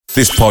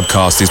This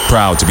podcast is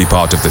proud to be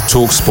part of the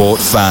TalkSport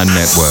Fan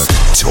Network.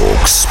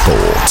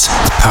 TalkSport.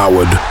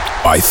 Powered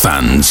by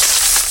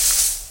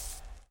fans.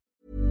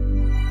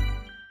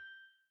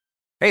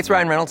 Hey, it's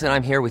Ryan Reynolds, and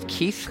I'm here with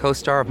Keith,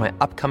 co-star of my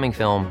upcoming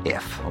film,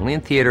 If, only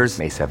in theaters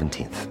May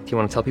 17th. Do you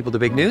want to tell people the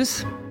big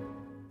news?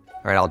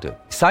 All right, I'll do it.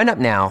 Sign up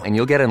now and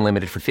you'll get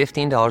unlimited for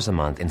 $15 a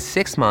month and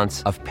 6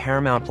 months of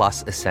Paramount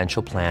Plus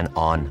Essential Plan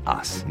on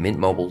us.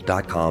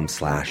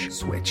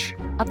 MintMobile.com/switch.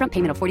 Upfront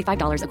payment of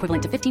 $45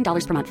 equivalent to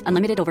 $15 per month.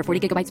 Unlimited over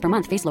 40 gigabytes per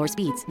month. Face lower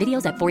speeds.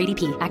 Videos at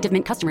 480p. Active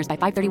Mint customers by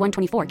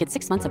 531.24 get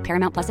 6 months of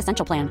Paramount Plus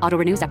Essential Plan. Auto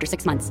renews after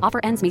 6 months. Offer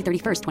ends May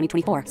 31st,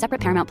 2024.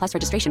 Separate Paramount Plus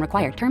registration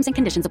required. Terms and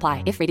conditions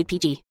apply if rated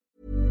PG.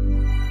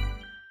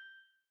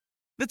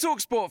 The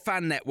TalkSport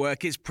Fan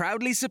Network is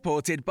proudly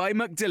supported by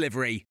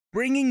McDelivery,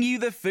 bringing you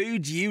the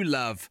food you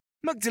love.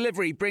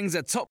 McDelivery brings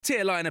a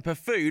top-tier lineup of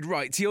food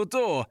right to your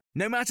door.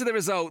 No matter the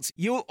result,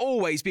 you'll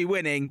always be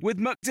winning with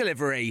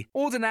McDelivery.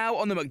 Order now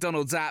on the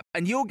McDonald's app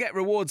and you'll get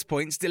rewards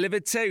points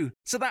delivered too.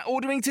 So that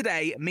ordering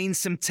today means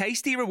some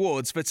tasty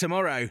rewards for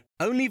tomorrow.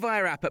 Only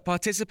via app at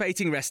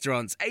participating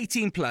restaurants.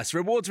 18 plus.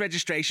 Rewards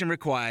registration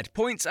required.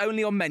 Points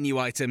only on menu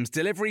items.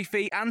 Delivery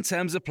fee and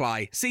terms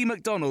apply. See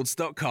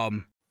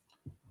mcdonalds.com.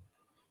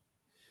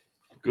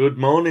 Good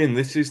morning.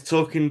 This is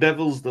Talking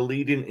Devils, the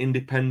leading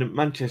independent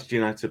Manchester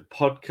United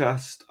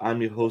podcast.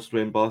 I'm your host,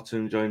 Wayne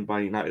Barton, joined by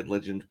United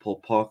legend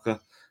Paul Parker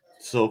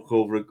to talk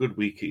over a good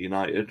week at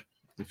United.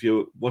 If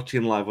you're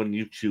watching live on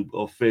YouTube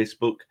or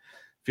Facebook,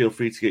 feel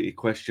free to get your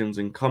questions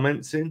and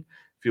comments in.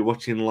 If you're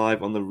watching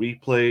live on the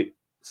replay,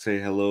 say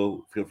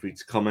hello, feel free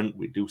to comment.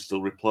 We do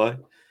still reply.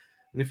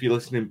 And if you're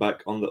listening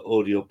back on the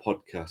audio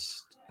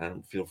podcast,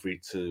 feel free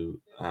to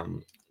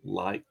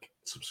like,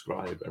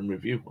 subscribe and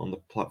review on the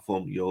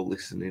platform you're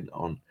listening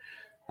on.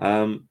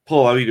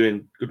 Paul, how are you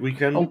doing? Good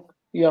weekend? I'm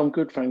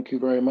good, thank you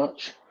very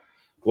much.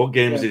 What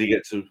games did you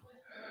get to?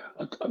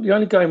 The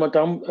only game I've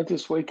done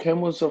this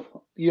weekend was a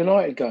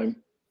United game.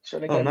 It's the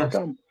only game nice. I've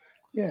done.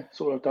 Yeah,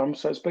 that's all I've done,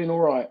 so it's been all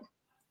right.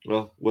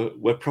 Well,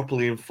 we're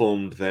properly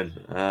informed then.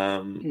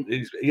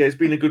 It's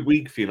been a good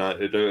week for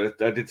United.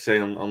 I did say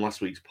on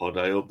last week's pod,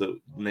 I hope that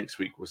next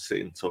week we're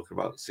sitting talking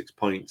about 6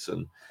 points,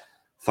 and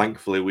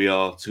thankfully, we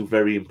are. Two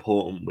very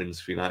important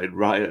wins for United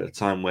right at a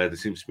time where there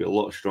seems to be a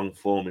lot of strong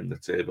form in the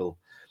table.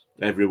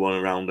 Everyone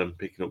around them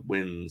picking up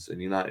wins,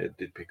 and United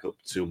did pick up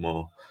 2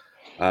 more.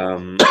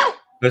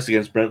 First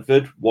against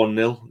Brentford,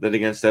 1-0. Then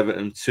against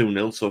Everton,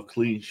 2-0. So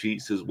clean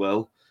sheets as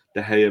well.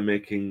 De Gea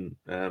making,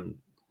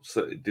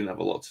 so it didn't have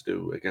a lot to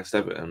do against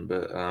Everton,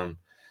 but a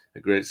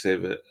great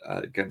save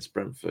against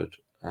Brentford.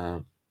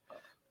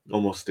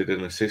 Almost did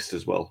an assist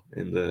as well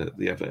in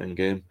the Everton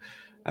game.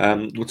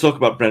 We'll talk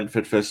about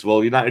Brentford first of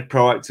all. United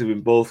proactive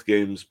in both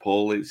games,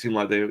 Paul. It seemed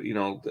like they, a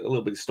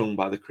little bit stung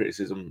by the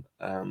criticism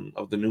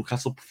of the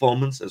Newcastle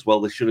performance as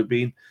well. They should have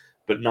been,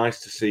 but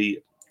nice to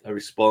see a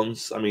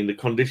response. I mean, the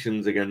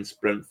conditions against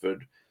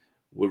Brentford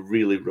were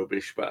really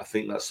rubbish, but I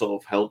think that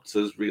sort of helped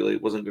us. Really,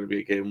 it wasn't going to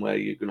be a game where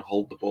you're going to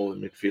hold the ball in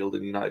midfield,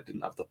 and United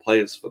didn't have the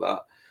players for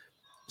that.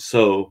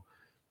 So,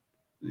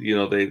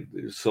 they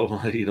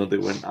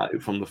went at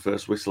it from the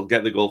first whistle.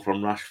 Get the goal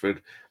from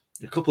Rashford.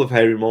 A couple of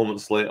hairy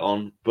moments late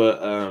on,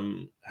 but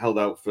held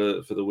out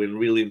for the win.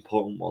 Really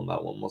important one,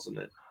 that one, wasn't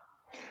it?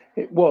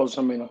 It was.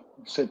 I mean, I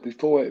said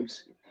before, it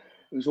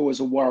was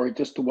always a worry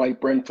just the way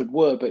Brentford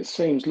were, but it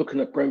seems looking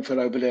at Brentford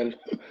over their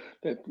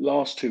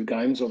last 2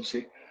 games,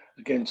 obviously,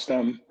 against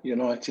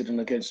United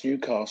and against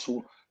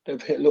Newcastle,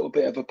 they've hit a little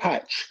bit of a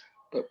patch.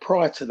 But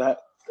prior to that,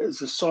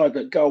 there's a side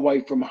that go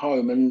away from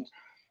home and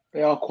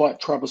they are quite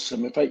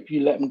troublesome. If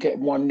you let them get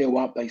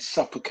 1-0 up, they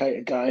suffocate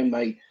a game,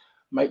 they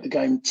make the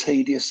game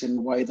tedious in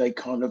the way they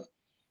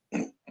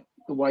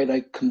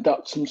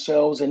conduct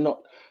themselves. And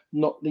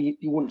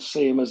you wouldn't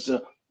see them as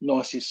the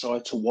nicest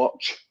side to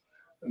watch,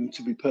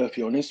 to be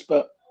perfectly honest.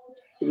 But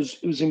it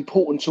was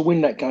important to win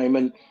that game,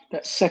 and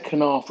that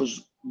second half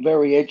was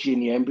very edgy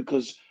in the end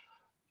because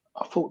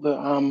I thought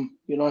that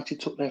United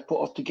took their foot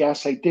off the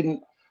gas. They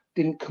didn't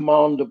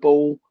command the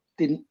ball,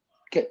 didn't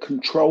get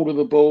control of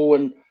the ball,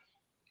 and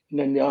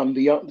then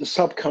the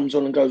sub comes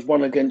on and goes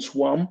 1 against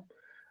 1.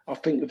 I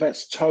think if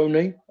that's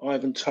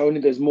Ivan Toney,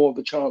 there's more of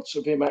a chance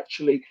of him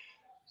actually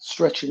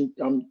stretching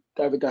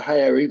David De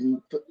Gea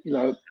even,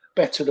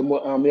 better than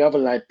what the other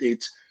lad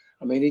did.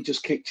 I mean, he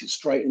just kicked it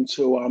straight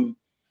into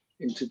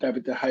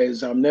David De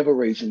Gea's nether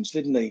regions,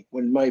 didn't he?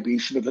 When maybe he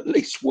should have at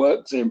least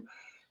worked him.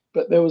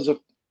 But there was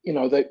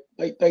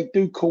they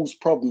do cause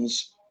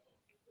problems.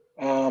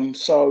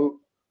 So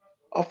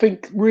I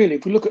think really,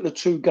 if we look at the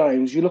 2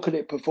 games, you look at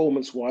it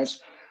performance-wise.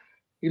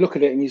 You look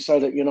at it and you say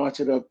that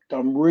United have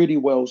done really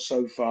well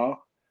so far,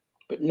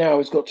 but now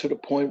it's got to the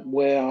point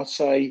where I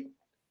say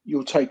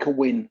you'll take a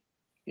win.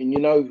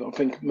 And I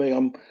think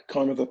I'm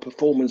kind of a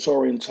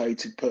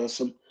performance-orientated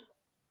person,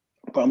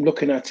 but I'm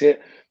looking at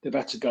it. They've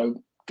had to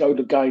go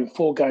the game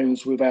 4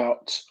 games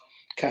without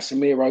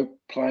Casemiro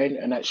playing,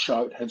 and that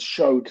has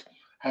showed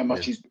how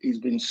much he's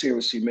been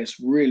seriously missed.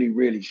 Really,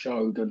 really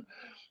showed.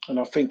 And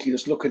I think you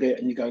just look at it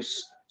and you go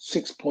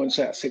 6 points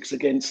out of 6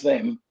 against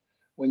them.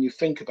 When you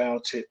think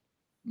about it,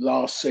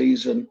 last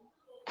season,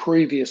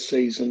 previous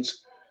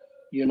seasons,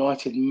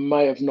 United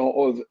may have not,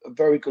 or a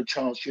very good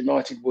chance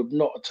United would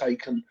not have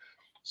taken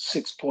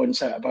 6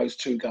 points out of those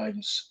two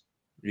games.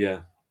 Yeah,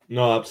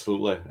 no,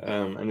 absolutely.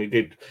 And it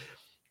did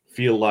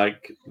feel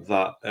like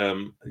that,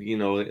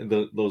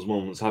 those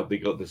moments, have they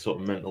got the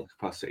sort of mental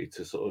capacity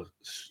to sort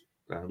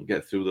of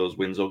get through those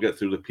wins or get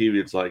through the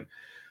periods like,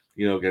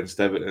 against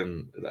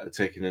Everton,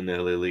 taking an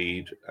early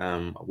lead.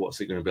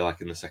 What's it going to be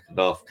like in the second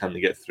half? Can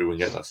they get through and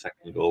get that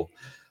second goal?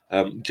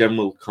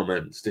 General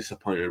comments,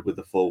 disappointed with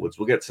the forwards.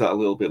 We'll get to that a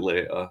little bit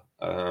later.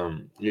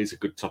 It's a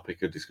good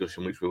topic of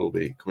discussion, which we will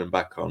be coming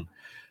back on.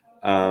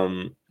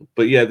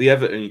 But yeah, the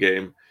Everton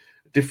game,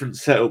 different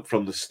setup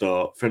from the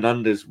start.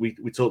 Fernandes, we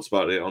talked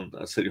about it on,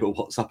 I sent you a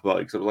WhatsApp about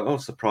it because I was like, oh,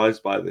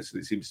 surprised by this,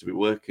 and it seems to be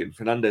working.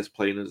 Fernandes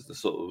playing as the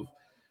sort of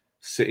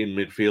sitting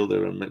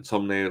midfielder and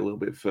McTominay a little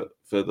bit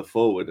further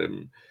forward.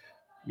 And,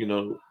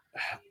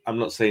 I'm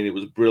not saying it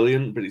was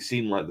brilliant, but it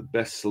seemed like the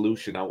best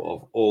solution out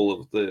of all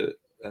of the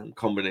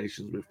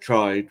combinations we've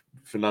tried.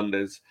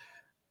 Fernandes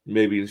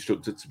maybe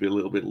instructed to be a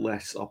little bit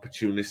less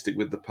opportunistic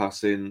with the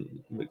passing.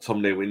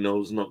 McTominay, we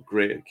know, is not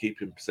great at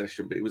keeping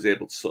possession, but he was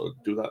able to sort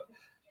of do that,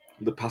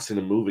 the passing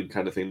and moving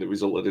kind of thing that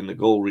resulted in the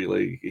goal,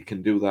 really. He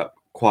can do that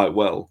quite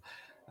well.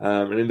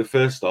 And in the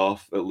first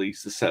half, at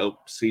least, the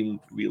setup seemed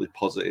really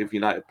positive.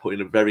 United put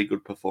in a very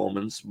good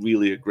performance,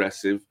 really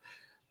aggressive.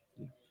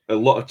 A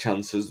lot of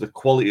chances. The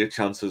quality of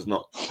chances,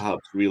 not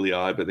perhaps really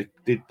high, but they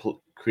did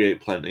create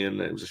plenty,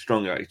 and it was a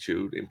strong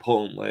attitude.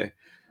 Importantly,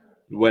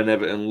 when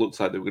Everton looks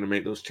like they were going to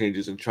make those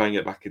changes and try and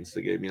get back into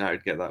the game,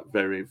 United get that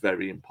very,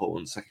 very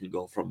important second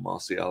goal from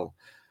Martial.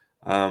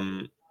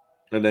 And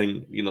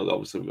then,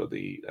 obviously we've got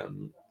the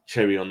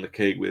cherry on the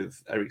cake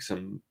with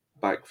Eriksen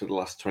back for the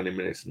last 20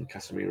 minutes, and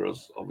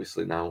Casemiro's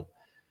obviously now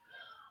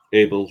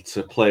able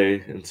to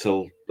play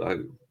until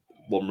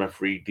one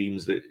referee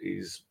deems that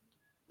he's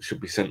should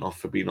be sent off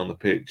for being on the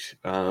pitch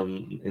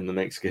in the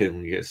next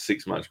game. He gets a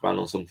 6-match ban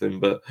or something.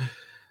 But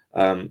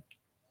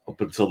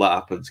up until that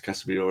happens,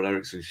 Casemiro and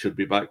Eriksen should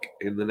be back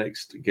in the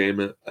next game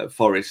at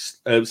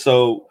Forest.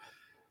 So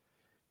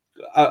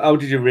how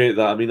did you rate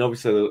that? I mean,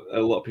 obviously a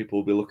lot of people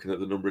will be looking at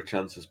the number of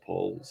chances,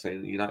 Paul,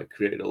 saying United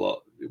created a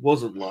lot. It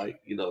wasn't like,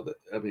 a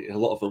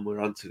lot of them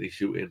were Anthony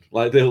shooting.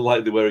 Like they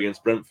were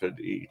against Brentford.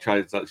 He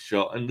tried that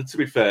shot. And to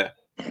be fair,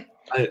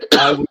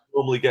 I would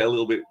normally get a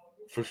little bit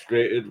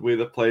frustrated with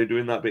a player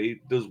doing that, but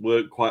it does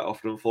work quite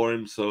often for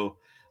him. So,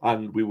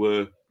 and we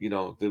were,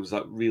 there was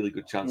that really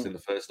good chance in the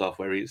first half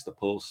where he hits the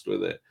post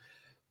with it.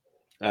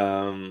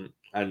 And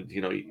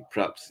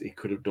perhaps he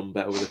could have done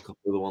better with a couple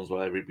of the ones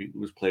where he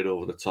was played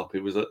over the top. If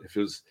it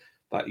was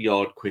that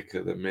yard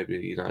quicker, then maybe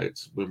United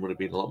would have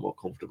been a lot more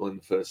comfortable in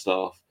the first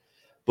half.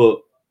 But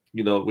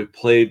we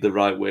played the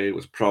right way. It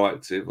was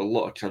proactive. A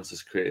lot of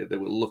chances created. They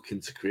were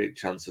looking to create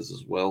chances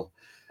as well.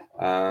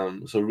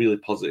 So really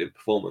positive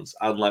performance,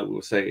 and like we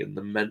were saying,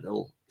 the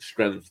mental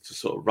strength to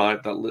sort of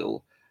ride that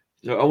little.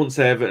 I wouldn't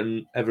say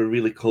Everton ever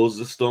really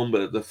caused a storm,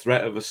 but the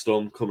threat of a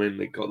storm coming,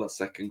 they got that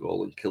second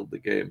goal and killed the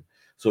game.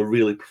 So a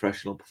really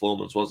professional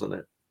performance, wasn't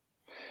it?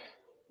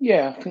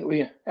 Yeah, I think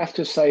we have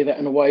to say that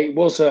in a way. It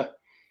was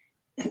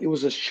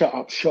a shut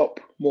up shop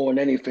more than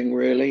anything,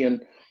 really.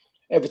 And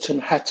Everton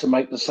had to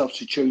make the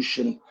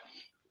substitution.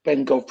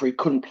 Ben Godfrey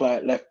couldn't play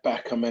at left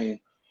back. I mean,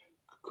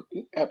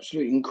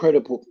 absolutely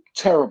incredible,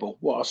 terrible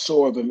what I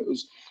saw of him. It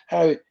was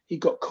how he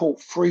got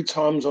caught 3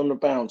 times on the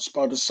bounce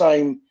by the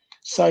same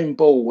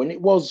ball, and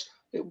it wasn't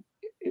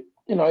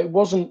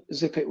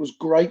as if it was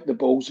great. The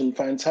balls and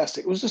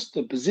fantastic. It was just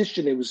the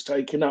position he was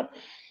taking up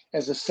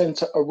as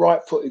a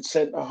right-footed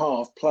centre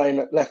half playing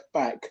at left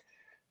back.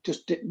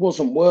 Just it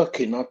wasn't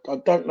working. I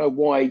don't know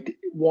why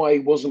he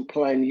wasn't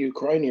playing the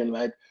Ukrainian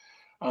lad,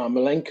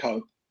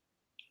 Malenko.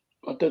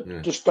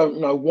 Just don't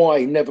know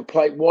why he never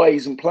played. Why he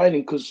isn't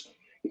playing? Because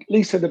at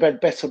least they'd have had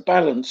better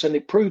balance, and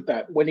it proved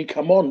that when he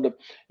come on,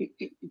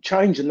 it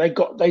changed,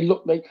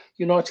 and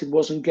United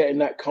wasn't getting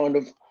that kind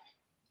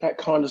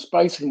of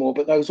space anymore.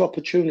 But those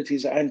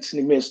opportunities that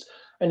Anthony missed,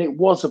 and it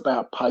was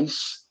about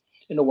pace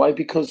in a way,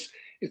 because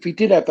if he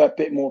did have that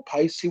bit more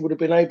pace, he would have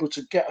been able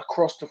to get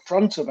across the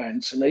front of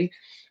Anthony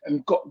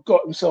and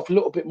got himself a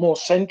little bit more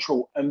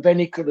central, and then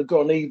he could have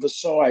gone either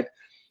side.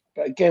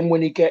 But again,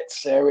 when he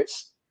gets there,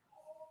 it's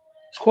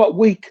quite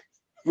weak,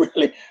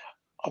 really.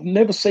 I've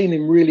never seen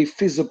him really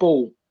fizz a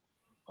ball.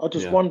 I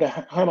just wonder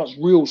how much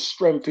real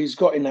strength he's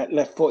got in that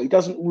left foot. He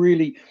doesn't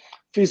really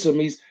fizz them.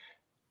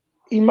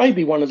 He may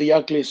be one of the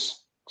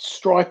ugliest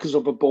strikers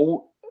of a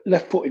ball,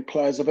 left-footed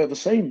players I've ever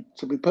seen,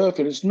 to be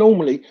perfect. It's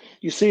normally,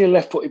 you see a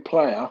left-footed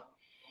player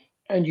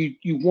and you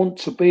want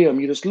to be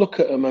them. You just look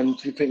at them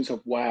and you think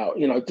of, wow,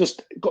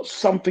 just got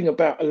something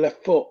about a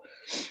left foot.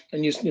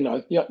 And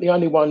the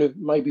only one who,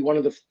 maybe one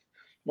of the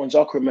ones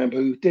I can remember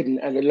who didn't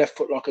and a left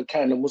foot like a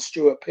cannon was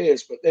Stuart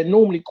Pearce, but they're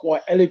normally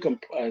quite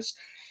elegant players.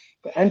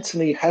 But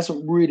Anthony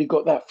hasn't really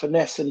got that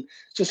finesse, and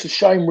it's just a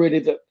shame really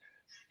that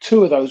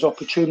 2 of those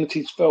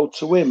opportunities fell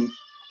to him.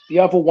 The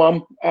other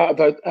one out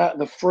of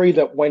the 3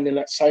 that went in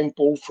that same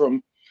ball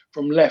from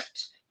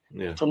left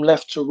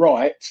to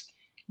right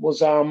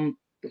was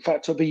the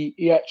fact of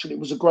he actually, it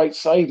was a great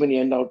save in the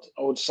end, I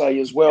would say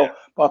as well,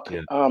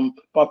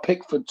 by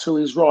Pickford to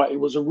his right. It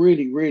was a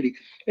really, really,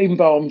 even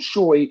though I'm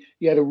sure he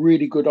had a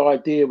really good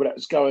idea where that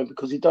was going,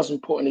 because he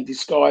doesn't put any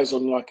disguise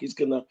on like he's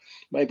going to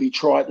maybe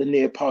try at the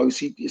near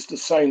post. It's the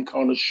same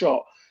kind of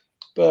shot.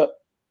 But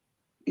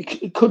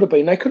it could have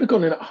been, they could have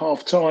gone in at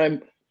half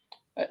time,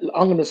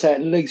 I'm going to say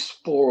at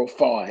least 4 or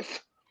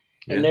 5.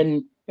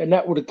 And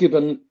that would have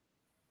given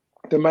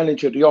the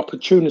manager the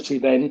opportunity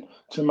then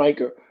to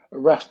make a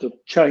raft of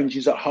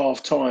changes at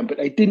half time. But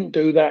they didn't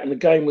do that, and the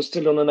game was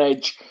still on an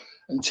edge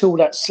until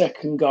that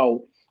second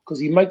goal, because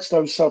he makes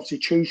those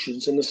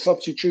substitutions, and the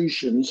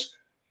substitutions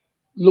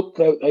looked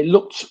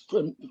for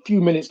a few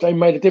minutes, they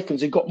made a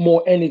difference. He got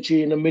more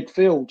energy in the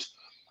midfield,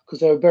 because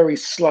they were very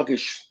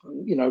sluggish,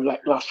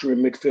 lacklustre in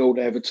midfield,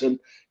 Everton.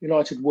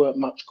 United weren't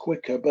much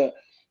quicker, but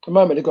the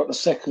moment they got the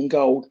second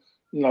goal,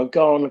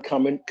 Garner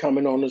coming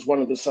on as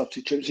one of the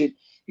substitutes, it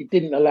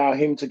didn't allow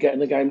him to get in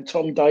the game.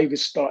 Tom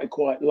Davies started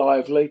quite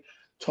lively.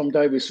 Tom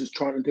Davies was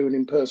trying to do an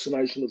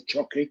impersonation of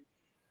Chucky,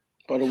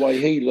 by the way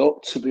he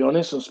looked, to be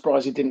honest. I'm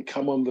surprised he didn't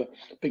come on with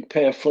a big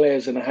pair of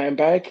flares and a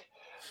handbag.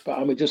 But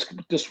I mean, just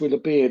with a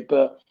beard.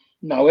 But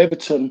no,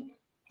 Everton,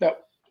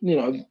 that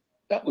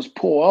was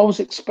poor.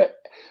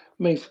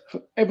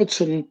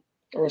 Everton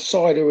are a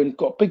side who have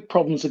got big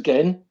problems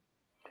again,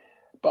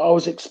 but I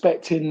was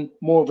expecting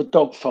more of a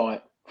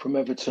dogfight from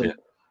Everton. Yeah.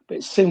 But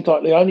it seemed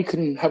like they only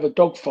can have a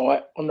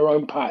dogfight on their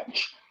own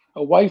patch.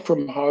 Away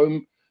from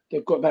home,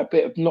 they've got that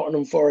bit of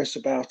Nottingham Forest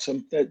about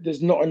them.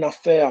 There's not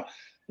enough there.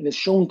 And if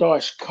Sean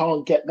Dyche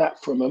can't get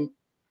that from them,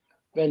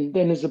 then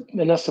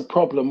that's a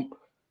problem.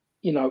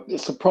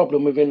 It's a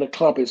problem within the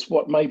club. It's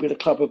what maybe the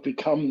club have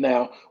become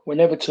now, when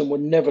Everton were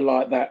never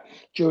like that.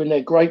 During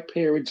their great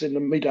periods in the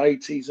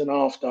mid-'80s and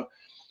after,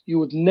 you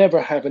would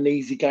never have an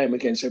easy game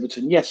against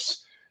Everton.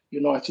 Yes,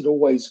 United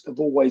have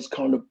always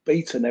kind of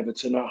beaten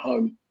Everton at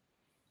home,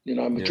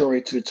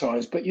 majority of the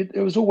times. But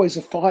there was always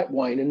a fight,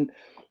 Wayne, and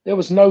there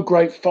was no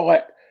great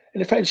fight.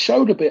 And if it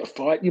showed a bit of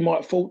fight, you might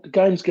have thought the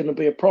game's going to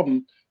be a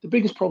problem. The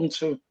biggest problem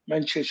to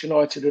Manchester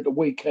United at the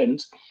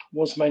weekend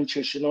was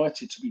Manchester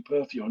United, to be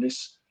perfectly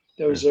honest.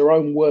 There was their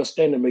own worst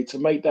enemy to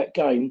make that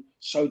game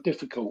so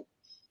difficult.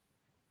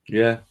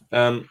 Yeah.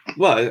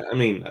 Well, I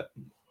mean,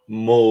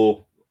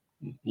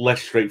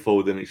 less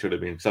straightforward than it should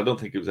have been, because I don't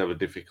think it was ever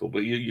difficult. But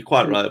you're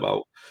quite right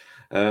about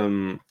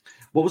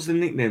what was the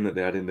nickname that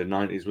they had in the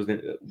 90s? Was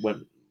it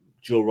when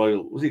Joe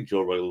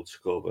Royle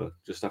took over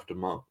just after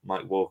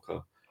Mike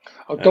Walker?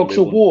 Oh, Dogs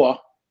of War.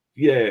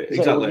 Yeah,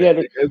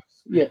 exactly.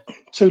 Yeah,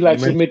 two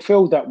lads in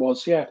midfield. That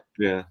was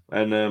Yeah,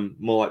 and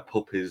more like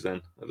puppies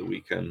then at the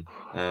weekend.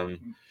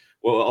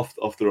 Well,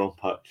 off their own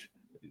patch,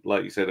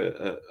 like you said,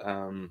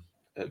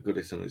 at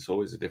Goodison, it's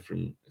always a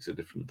different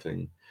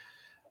thing.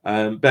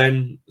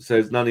 Ben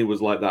says Nani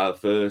was like that at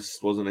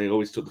first, wasn't he?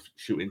 Always took the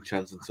shooting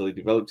chance until he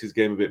developed his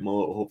game a bit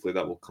more. Hopefully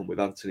that will come with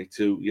Anthony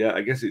too. Yeah,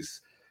 I guess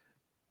it's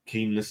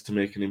keenness to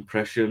make an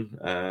impression.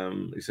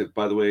 He said,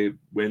 by the way,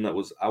 Wayne, that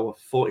was our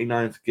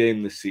 49th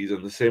game this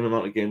season, the same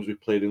amount of games we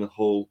played in the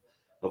whole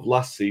of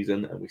last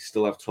season, and we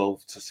still have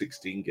 12 to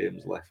 16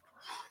 games left.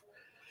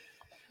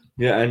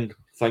 Yeah, and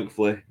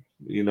thankfully,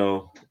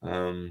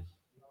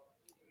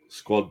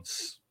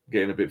 squad's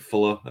getting a bit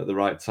fuller at the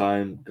right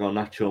time.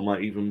 Garnacho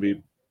might even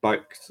be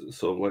back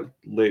sort of like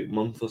late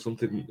month or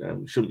something.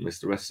 Shouldn't miss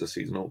the rest of the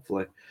season,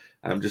 hopefully.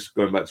 Just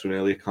going back to an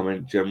earlier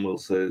comment, Jem Will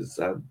says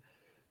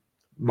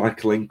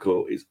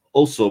Michaelenko is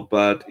also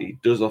bad. He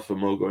does offer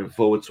more going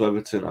forward to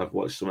Everton. I've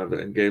watched some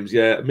Everton games.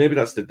 Yeah, maybe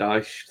that's the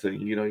Dyche thing.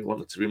 He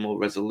wanted to be more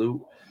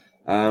resolute.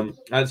 And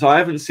so I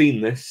haven't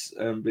seen this.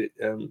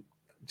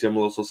 Jem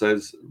also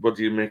says, what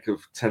do you make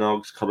of Ten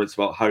Hag's comments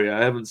about Harry?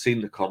 I haven't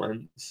seen the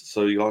comments,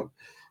 so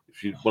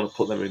if you want to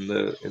put them in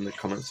the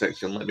comment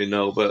section, let me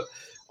know. But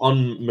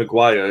on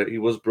Maguire, he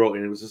was brought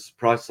in. It was a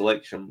surprise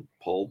selection,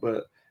 Paul.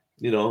 But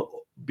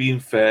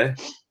being fair,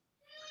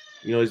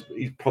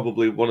 he's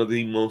probably one of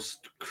the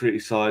most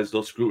criticised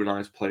or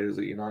scrutinised players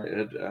at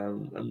United,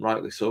 and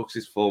rightly so, because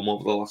his form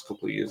over the last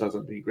couple of years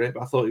hasn't been great.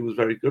 But I thought he was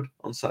very good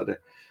on Saturday.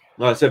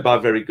 No, I said by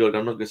very good.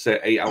 I'm not going to say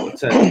 8 out of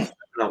 10. 7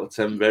 out of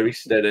 10, very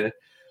steady.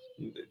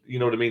 You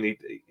know what I mean?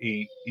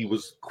 He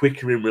was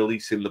quicker in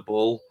releasing the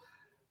ball.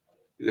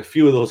 A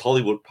few of those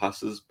Hollywood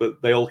passes,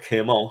 but they all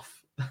came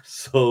off.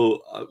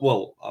 So,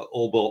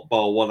 all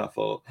bar one, I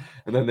thought.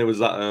 And then there was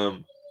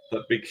that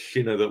big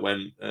shinner that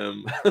went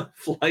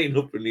flying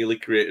up and nearly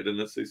created an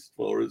assist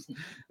for us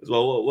as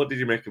well. What did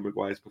you make of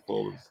Maguire's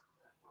performance?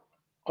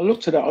 I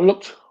looked at it. I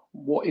looked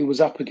what he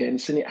was up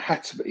against, and it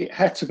had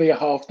to be a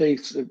half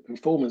decent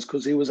performance,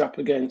 because he was up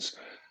against,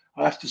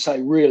 I have to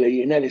say,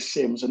 really, in Ellis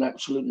Sims, an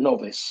absolute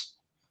novice.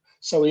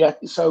 So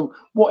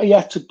what he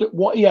had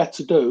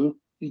to do,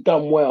 he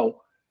done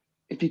well.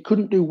 If he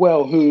couldn't do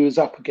well, who he was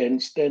up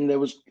against, then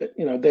he's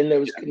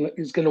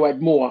going to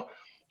add more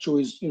to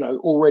his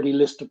already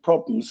list of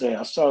problems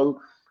there.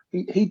 So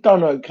he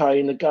done okay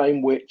in a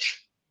game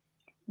which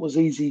was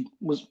easy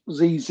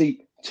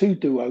to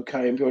do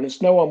okay. And be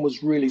honest, no one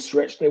was really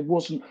stretched. There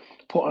wasn't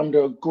put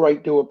under a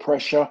great deal of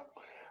pressure.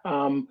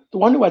 The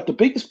one who had the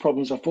biggest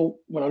problems, I thought,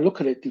 when I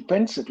look at it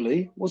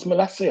defensively, was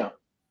Malacia.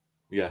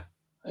 Yeah.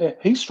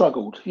 He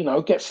struggled,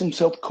 gets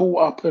himself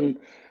caught up,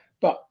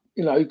 but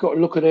you've got to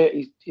look at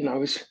it.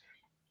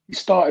 He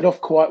started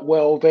off quite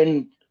well,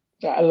 then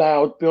that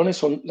allowed, be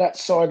honest, on that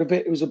side of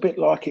it, it was a bit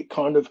like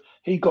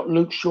he got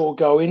Luke Shaw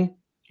going.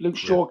 Luke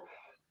Shaw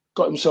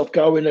got himself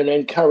going and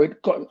then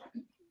got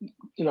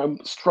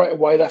straight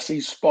away, that's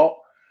his spot.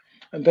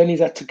 And then he's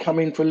had to come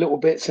in for a little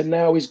bit. So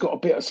now he's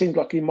got it seems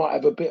like he might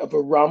have a bit of a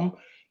run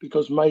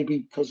because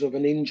of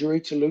an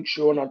injury to Luke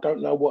Shaw, and I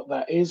don't know what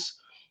that is.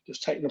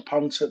 Just taking a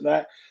punt at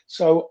that.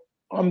 So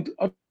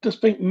I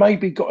just think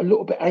maybe got a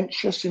little bit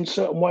anxious in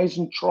certain ways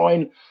and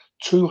trying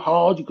too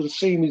hard. You can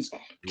see him, he's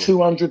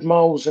 200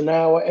 miles an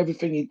hour.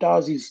 Everything he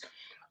does, he's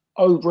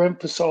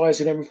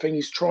overemphasizing everything.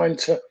 He's trying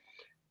to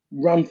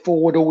run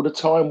forward all the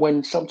time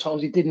when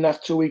sometimes he didn't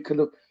have to. He could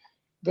have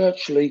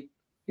virtually,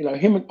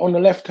 him on the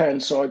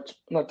left-hand side,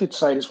 and I did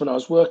say this when I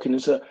was working,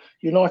 is that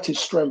United's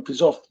strength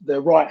is off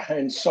their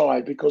right-hand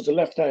side because the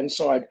left-hand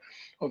side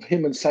of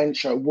him and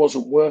Sancho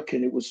wasn't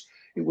working. It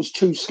was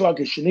too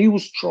sluggish, and he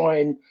was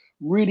trying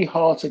really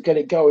hard to get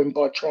it going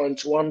by trying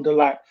to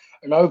underlap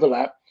and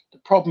overlap. The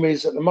problem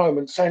is at the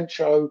moment,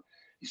 Sancho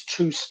is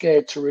too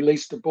scared to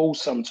release the ball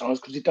sometimes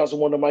because he doesn't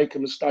want to make a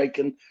mistake,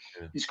 and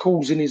he's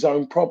causing his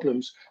own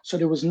problems. So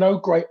there was no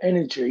great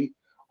energy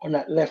on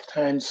that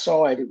left-hand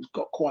side. It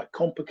got quite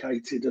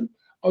complicated and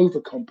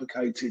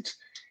overcomplicated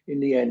in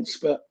the end.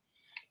 But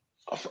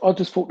I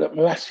just thought that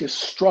Malacia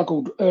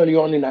struggled early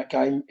on in that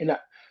game, in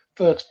that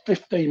first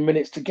 15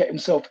 minutes to get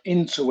himself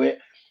into it.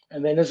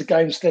 And then as the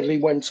game steadily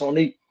went on,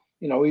 he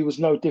was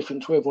no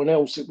different to everyone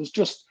else. It was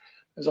just,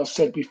 as I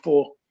said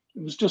before,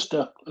 it was just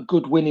a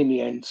good win in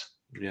the end.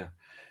 Yeah.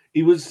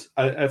 He was.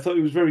 I thought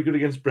he was very good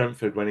against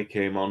Brentford when he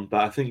came on,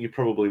 but I think you're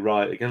probably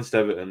right. Against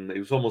Everton, it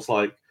was almost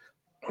like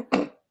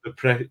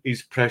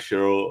his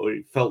pressure, or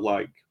it felt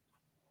like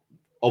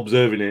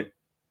observing it.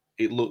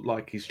 It looked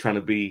like he's trying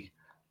to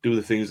do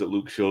the things that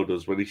Luke Shaw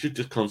does, when he should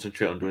just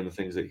concentrate on doing the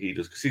things that he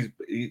does. Because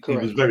he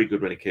was very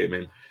good when he came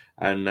in,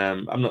 and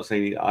I'm not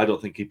saying I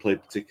don't think he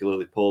played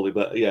particularly poorly,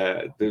 but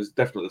yeah, there's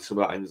definitely some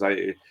of that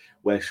anxiety.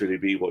 Where should he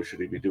be? What should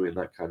he be doing?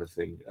 That kind of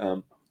thing.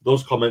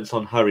 Those comments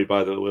on Harry,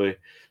 by the way,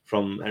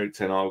 from Eric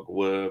Ten Hag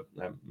were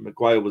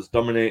Maguire was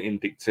dominating,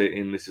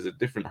 dictating. This is a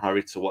different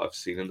Harry to what I've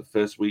seen in the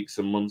first weeks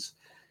and months.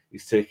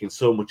 He's taking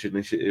so much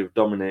initiative,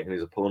 dominating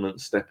his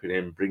opponents, stepping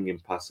in, bringing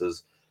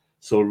passes.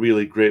 So a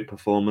really great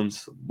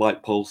performance,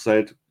 like Paul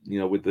said,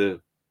 with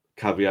the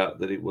caveat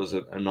that it was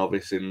a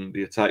novice in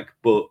the attack.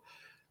 But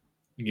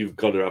you've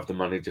got to have the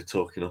manager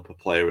talking up a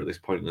player at this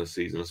point in the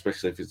season,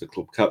 especially if he's the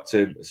club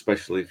captain,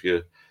 especially if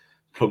you're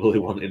probably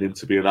wanting him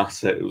to be an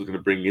asset who's going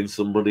to bring in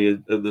somebody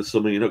in the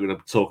summer. You're not going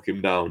to talk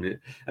him down.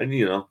 And,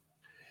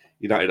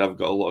 United have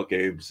got a lot of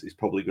games. He's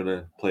probably going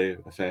to play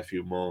a fair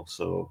few more.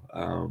 So,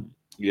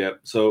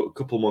 so a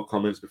couple more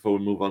comments before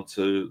we move on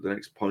to the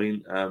next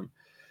point.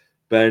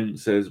 Ben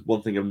says,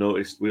 one thing I've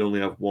noticed, we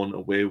only have one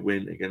away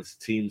win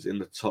against teams in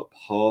the top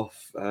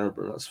half, but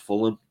that's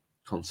Fulham.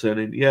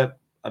 Concerning. Yeah,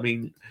 I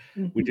mean,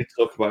 we did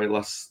talk about it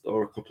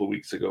a couple of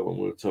weeks ago when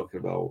we were talking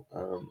about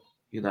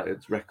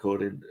United's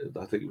record in,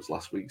 I think it was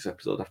last week's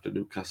episode after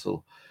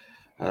Newcastle,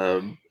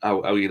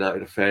 how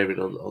United are faring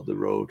on the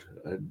road,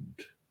 and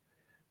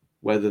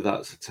whether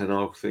that's a Ten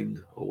Hag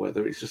thing or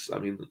whether it's just, I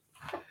mean,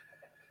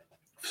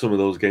 some of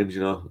those games,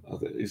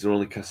 is there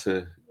only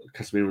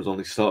Casemiro's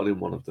only started in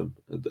one of them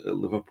at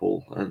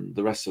Liverpool, and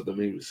the rest of them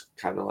he was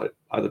kind of like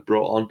either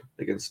brought on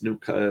against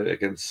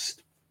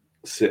against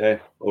City,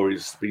 or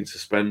he's been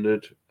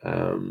suspended.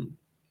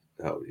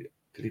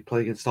 Did he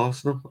play against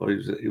Arsenal? Or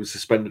he was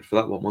suspended for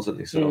that one, wasn't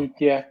he? So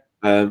yeah.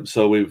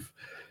 So we've,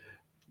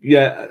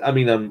 I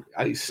mean,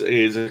 it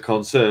is a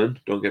concern.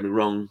 Don't get me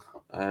wrong.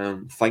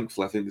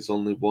 Thankfully, I think there's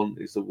only one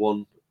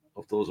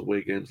of those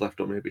away games left,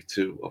 or maybe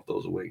two of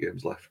those away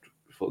games left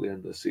before the end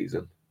of the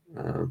season.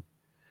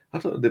 I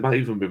don't know, there might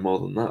even be more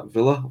than that.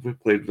 Villa,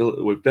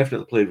 we've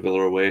definitely played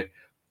Villa away.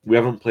 We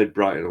haven't played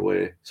Brighton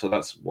away, so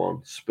that's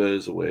one.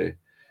 Spurs away,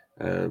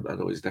 I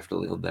know he's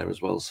definitely on there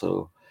as well.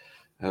 So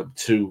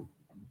two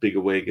big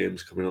away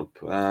games coming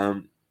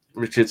up.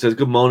 Richard says,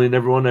 "Good morning,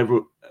 everyone.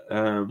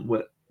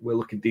 We're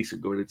looking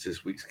decent going into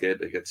this week's game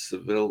against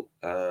Seville."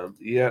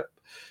 Like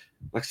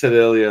I said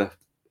earlier,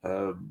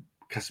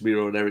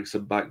 Casemiro and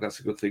Eriksen back.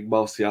 That's a good thing.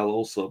 Martial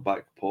also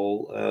back.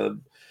 Paul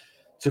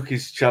took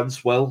his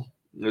chance well.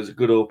 It was a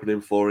good opening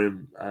for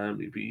him.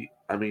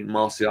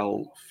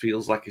 Martial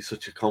feels like he's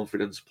such a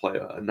confidence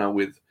player, and now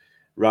with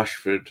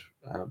Rashford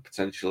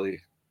potentially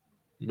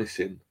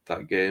missing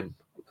that game,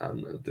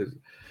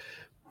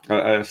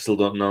 I still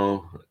don't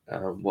know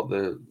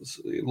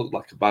it looked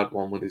like a bad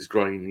one with his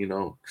groin,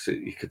 because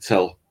you could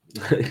tell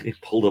he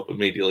pulled up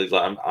immediately. He's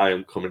like, I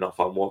am coming off,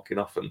 I'm walking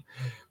off. And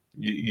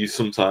you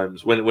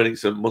sometimes, when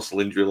it's a muscle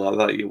injury like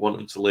that, you want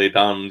them to lay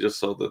down just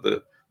so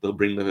that they'll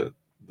bring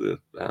the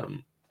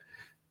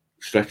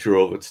stretcher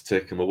over to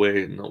take him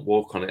away and not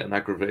walk on it and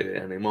aggravate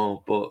it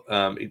anymore. But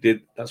he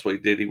did. That's what he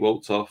did. He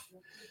walked off.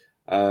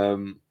 But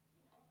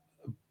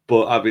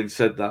But having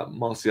said that,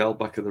 Martial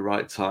back at the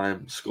right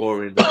time,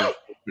 scoring with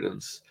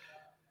confidence,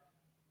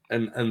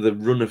 and the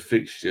run of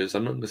fixtures.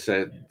 I'm not going to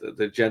say that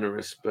they're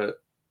generous,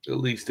 but at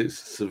least it's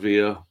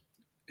Sevilla,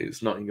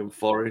 it's Nottingham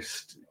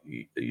Forest.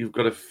 You've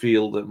got to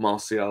feel that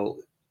Martial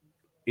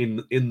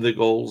in the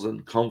goals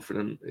and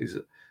confident is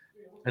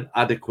an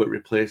adequate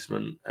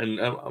replacement. And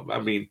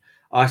I mean,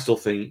 I still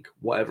think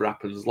whatever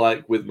happens,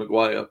 like with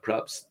Maguire,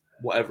 perhaps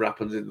whatever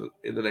happens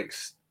in the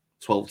next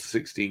 12 to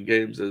 16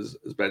 games, as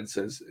Ben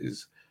says,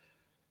 is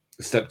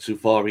a step too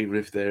far, even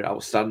if they're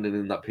outstanding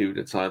in that period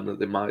of time, that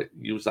they might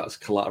use that as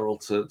collateral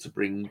to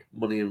bring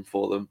money in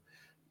for them.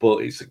 But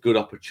it's a good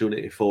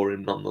opportunity for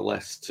him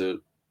nonetheless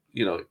to,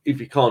 if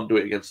he can't do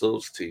it against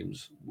those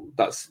teams,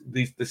 this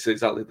is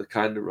exactly the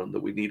kind of run that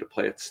we need a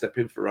player to step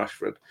in for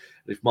Rashford.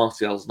 And if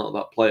Martial's not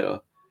that player,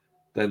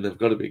 then there've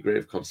got to be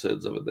grave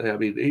concerns over there. I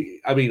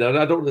mean,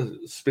 I don't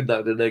want to spin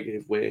that in a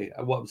negative way.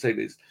 And what I'm saying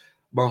is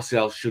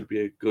Martial should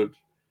be a good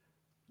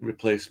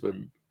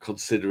replacement,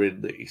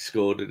 considering that he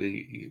scored and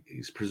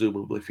he's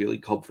presumably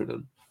feeling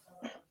confident.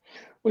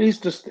 Well,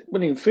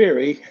 in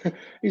theory,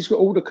 he's got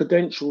all the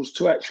credentials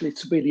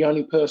to be the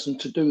only person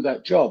to do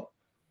that job.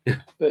 Yeah.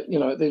 But,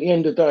 at the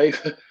end of the day,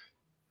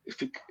 if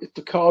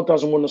the car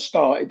doesn't want to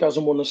start, it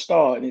doesn't want to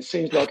start. And it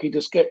seems like he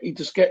just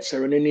gets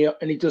there and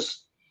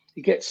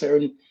he gets there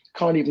and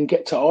can't even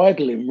get to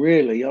idle him,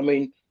 really. I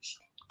mean,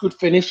 good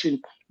finishing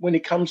when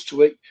it comes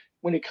to it,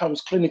 when it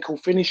comes clinical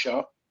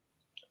finisher,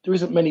 there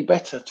isn't many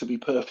better, to be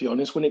perfectly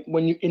honest.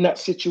 When you in that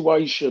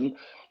situation,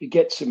 he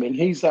gets him in.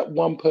 He's that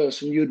one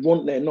person you'd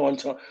want there 9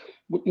 times.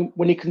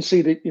 When he can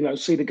see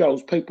the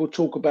goals, people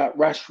talk about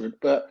Rashford,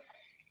 but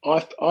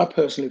I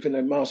personally think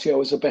that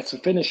Martial is a better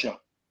finisher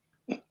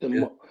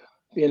than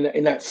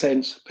in that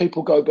sense.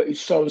 People go, but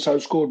so and so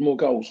scored more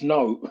goals.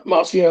 No,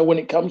 Martial, when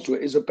it comes to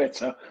it, is a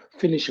better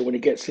finisher when he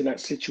gets in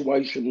that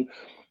situation.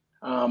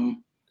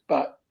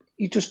 But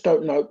you just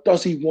don't know.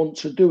 Does he want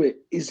to do it?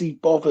 Is he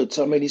bothered?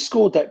 I mean, he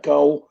scored that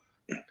goal,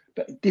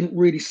 but it didn't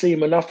really see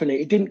him enough in it.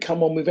 He didn't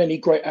come on with any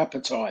great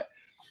appetite,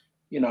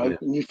 and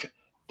you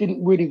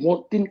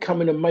didn't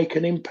come in and make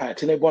an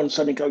impact. And everyone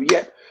suddenly go,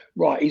 yeah,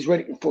 right, he's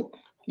ready for.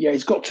 Yeah,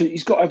 he's got to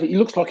have it. He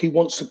looks like he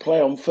wants to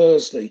play on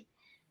Thursday.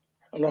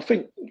 And I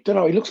think, he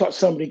looks like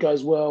somebody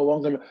goes,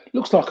 well,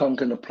 looks like I'm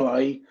going to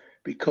play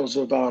because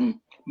of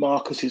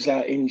Marcus is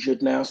out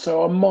injured now.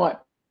 So I might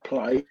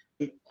play,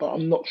 but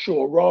I'm not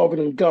sure, rather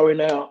than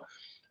going out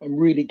and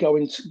really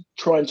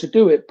trying to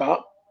do it.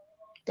 But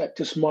that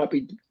just might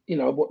be,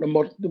 what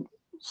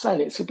saying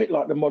it's a bit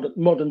like the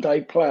modern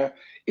day player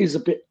is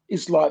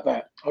like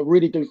that. I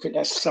really do think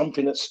that's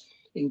something that's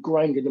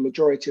ingrained in the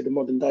majority of the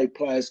modern day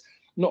players,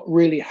 not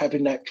really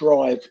having that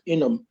drive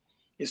in them.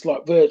 It's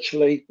like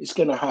virtually it's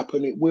going to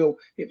happen.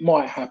 It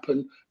might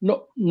happen.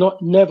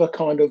 Never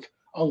kind of,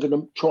 I'm going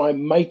to try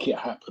and make it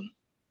happen.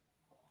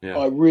 Yeah.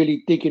 By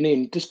really digging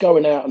in, just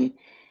going out and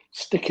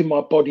sticking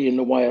my body in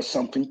the way of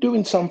something,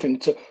 doing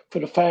something for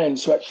the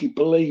fans to actually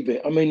believe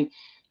it. I mean,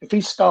 if he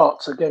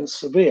starts against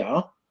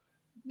Sevilla,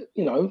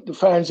 the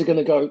fans are going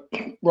to go,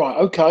 right,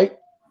 okay,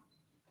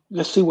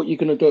 let's see what you're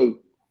going to do,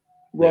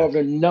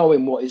 rather than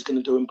knowing what he's going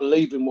to do and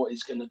believing what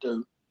he's going to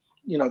do.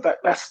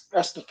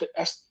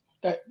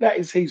 That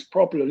is his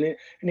problem,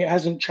 and it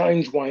hasn't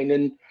changed, Wayne.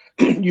 And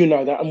you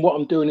know that. And what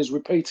I'm doing is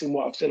repeating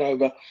what I've said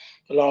over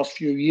the last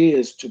few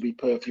years, to be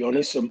perfectly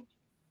honest. And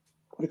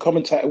the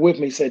commentator with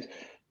me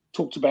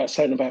talked about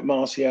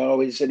Martial.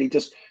 He said he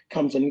just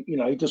comes and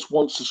he just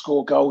wants to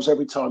score goals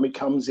every time he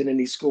comes in and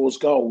he scores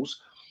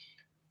goals.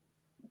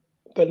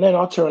 But then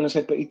I turned and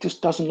said, but he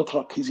just doesn't look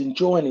like he's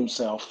enjoying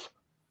himself.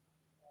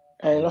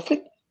 And I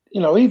think,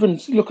 even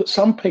look at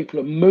some people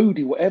are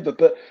moody, whatever,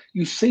 but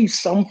you see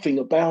something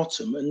about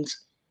him and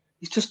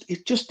it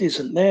just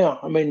isn't there.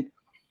 I mean,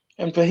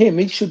 and for him,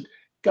 he should,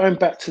 going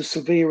back to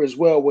Sevilla as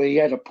well, where he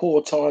had a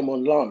poor time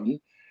on loan,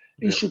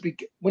 he should be,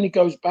 when he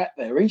goes back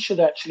there, he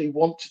should actually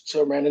want to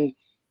turn around and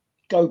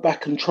go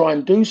back and try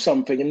and do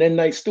something. And then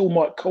they still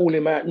might call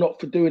him out, not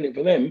for doing it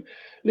for them.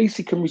 At least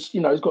he can,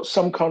 he's got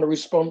some kind of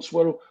response.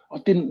 Well, I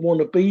didn't want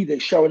to be there,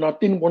 showing I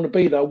didn't want to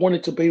be there. I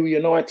wanted to be with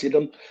United,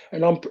 and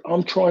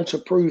I'm trying to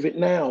prove it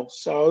now.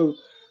 So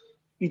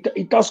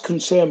it does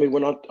concern me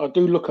when I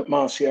do look at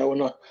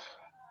Martial,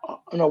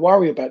 and I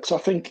worry about it, because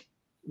I think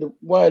the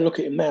way I look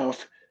at him now,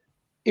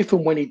 if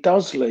and when he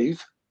does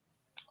leave,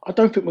 I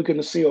don't think we're going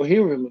to see or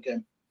hear him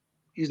again.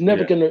 He's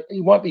never going to.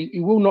 He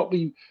will not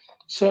be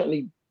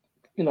certainly,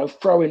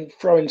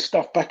 throwing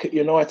stuff back at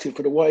United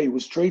for the way he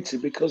was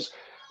treated, because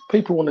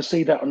people want to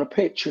see that on a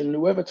pitch, and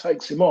whoever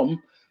takes him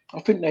on, I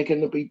think they're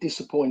going to be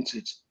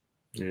disappointed.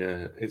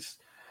 Yeah, it's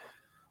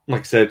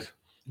like I said,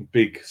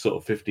 big sort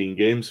of 15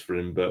 games for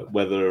him, but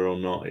whether or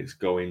not it's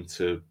going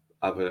to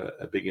have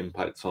a big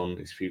impact on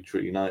his future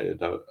at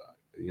United, I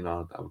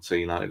would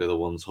say United are the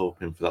ones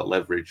hoping for that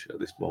leverage at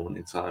this moment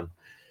in time,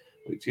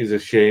 which is a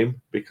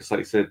shame, because like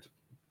I said,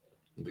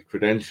 the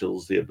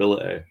credentials, the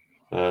ability,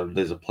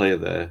 there's a player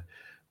there,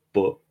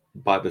 but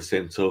by the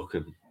same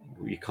token,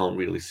 you can't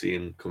really see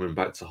him coming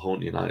back to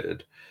haunt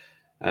United.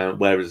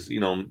 Whereas,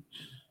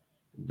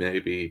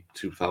 maybe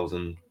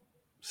 2000,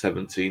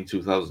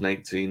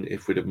 2018,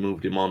 if we'd have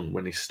moved him on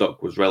when his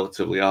stock was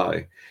relatively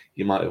high,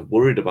 you might have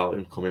worried about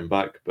him coming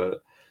back.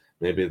 But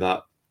maybe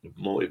that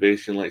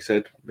motivation, like I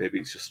said, maybe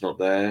it's just not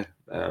there.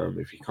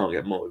 If you can't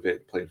get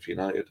motivated playing for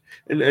United,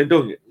 and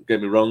don't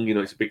get me wrong,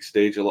 it's a big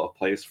stage, a lot of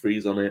players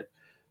freeze on it,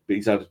 but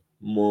he's had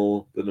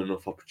more than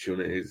enough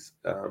opportunities.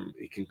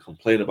 He can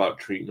complain about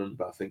treatment,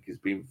 but I think he's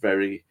been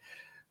very,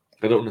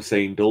 I don't want to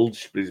say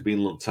indulged, but he's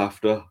been looked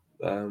after.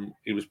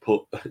 He was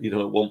put, at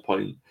one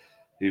point,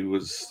 he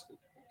was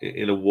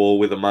in a war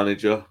with a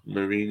manager,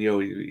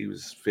 Mourinho. He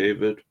was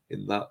favoured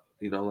in that,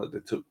 like they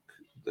took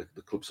the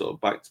club sort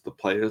of back to the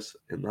players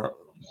in that.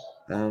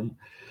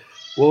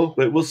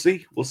 But we'll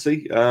see.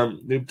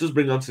 It does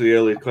bring on to the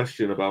earlier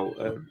question about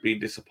being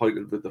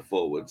disappointed with the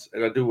forwards,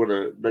 and I do want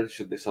to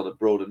mention this on a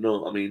broader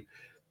note. I mean,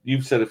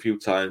 you've said a few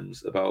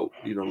times about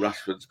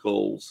Rashford's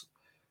goals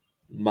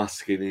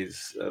masking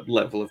his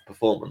level of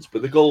performance,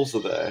 but the goals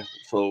are there.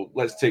 So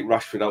let's take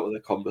Rashford out of the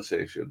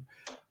conversation.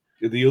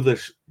 The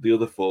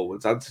other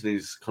forwards,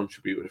 Anthony's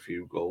contributed a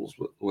few goals,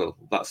 well,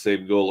 that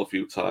same goal a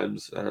few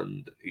times,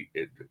 and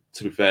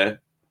to be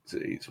fair,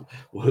 it's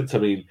worked. I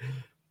mean,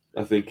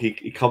 I think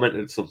he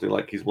commented something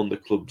like he's won the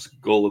club's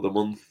goal of the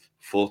month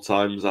 4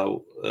 times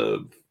out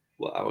of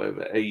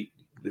however 8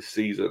 this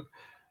season.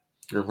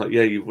 And I'm like,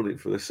 yeah, you've won it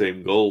for the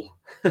same goal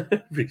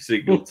every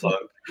single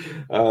time,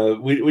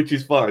 which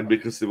is fine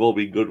because they've all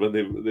been good when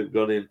they've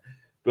gone in.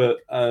 But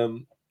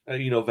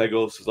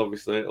Vegos has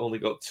obviously only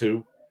got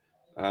 2.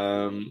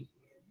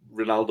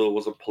 Ronaldo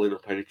wasn't pulling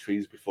up any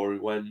trees before he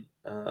went.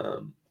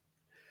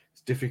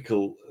 It's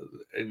difficult,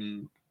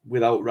 and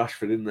without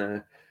Rashford in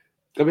there,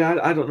 I mean,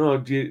 I don't know.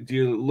 Do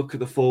you look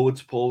at the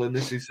forwards, Paul, in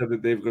this? He said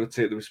that they've got to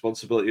take the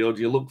responsibility, or do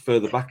you look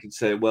further back and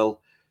say,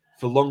 well,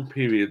 for long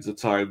periods of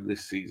time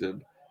this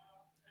season,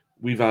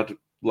 we've had,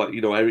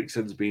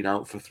 Eriksen's been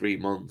out for 3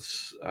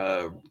 months.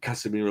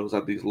 Casemiro's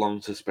had these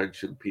long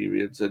suspension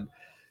periods, and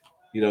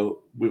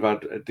we've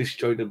had a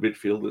disjointed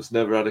midfield that's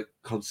never had a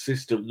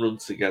consistent run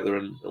together.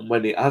 And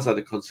when it has had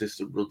a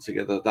consistent run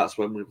together, that's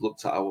when we've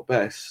looked at our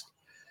best.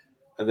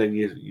 And then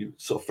you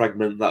sort of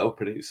fragment that up,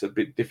 and it's a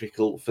bit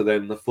difficult for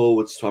then the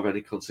forwards to have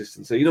any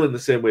consistency. In the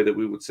same way that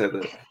we would say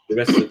that the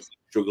rest of the team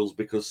struggles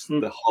because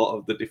the heart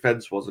of the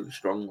defence wasn't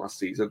strong last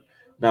season.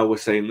 Now we're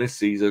saying this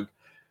season,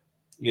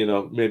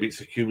 maybe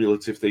it's a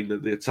cumulative thing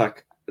that the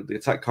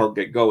attack can't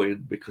get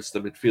going because the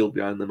midfield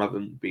behind them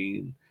haven't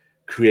been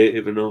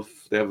creative enough.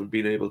 They haven't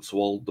been able to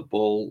hold the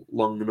ball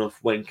long enough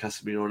when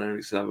Casemiro and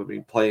Eriksen haven't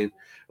been playing.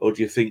 Or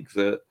do you think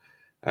that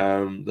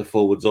the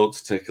forwards ought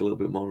to take a little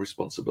bit more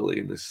responsibility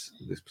in this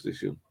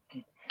position?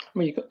 I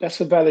mean, that's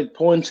a valid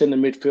point in the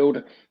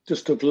midfield.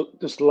 Just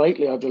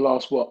lately, over the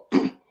last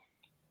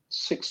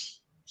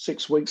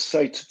 6 weeks,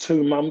 say to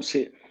 2 months,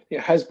 it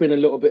has been a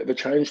little bit of a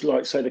change.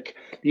 Like say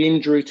the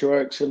injury to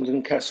Eriksen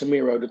and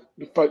Casemiro,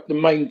 the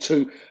main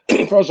 2,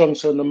 as far as I'm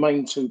concerned, the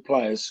main 2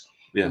 players,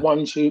 the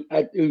ones who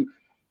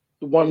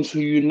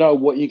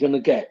what you're going to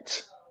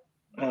get.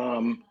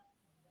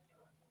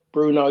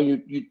 Bruno,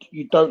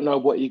 you don't know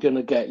what you're going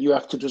to get. You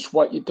have to just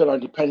wait. You don't know.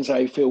 Depends how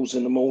he feels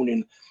in the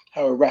morning,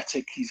 how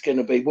erratic he's going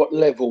to be, what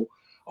level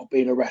of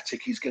being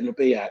erratic he's going to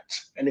be at,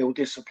 and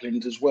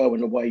ill-disciplined as well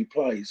in the way he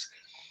plays.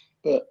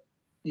 But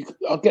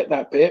I get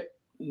that bit.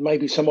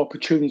 Maybe some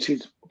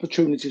opportunities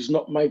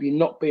not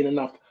being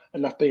enough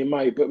being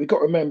made. But we've got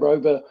to remember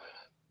over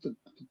the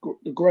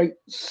great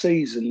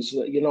seasons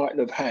that United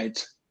have had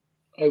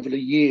over the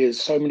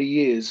years, so many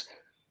years.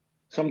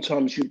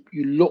 Sometimes you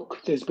look.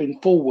 There's been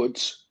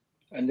forwards.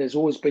 And there's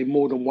always been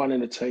more than one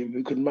in a team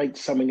who can make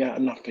something out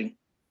of nothing.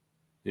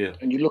 Yeah.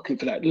 And you're looking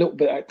for that little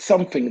bit at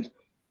something,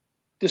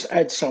 just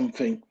add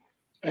something.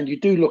 And you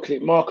do look at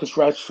it. Marcus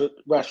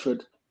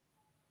Rashford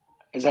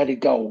has added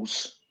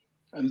goals.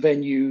 And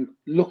then you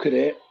look at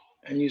it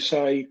and you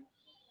say,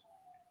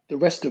 the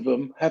rest of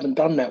them haven't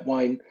done that,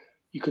 Wayne.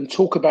 You can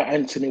talk about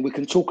Anthony. We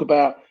can talk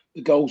about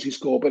the goals he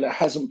scored, but it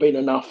hasn't been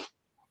enough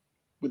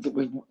with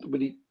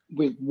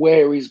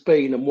where he's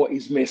been and what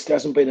he's missed. There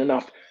hasn't been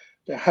enough.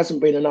 There hasn't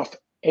been enough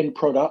end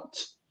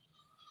product.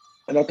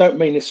 And I don't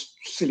mean this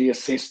silly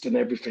assist and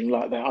everything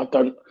like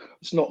that.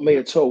 It's not me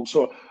at all.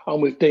 So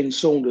I'm with Dean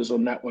Saunders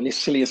on that one. This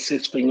silly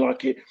assist thing,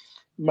 like it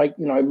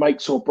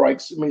makes or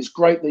breaks. I mean, it's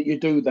great that you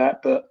do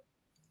that, but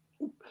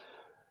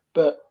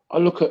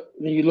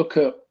you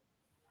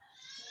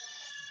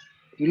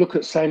look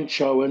at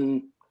Sancho,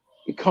 and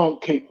you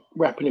can't keep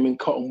wrapping him in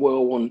cotton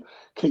wool and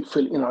keep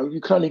feeling, you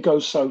can only go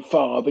so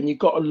far. But you've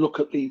got to look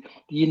at the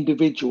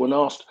individual and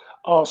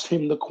ask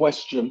him the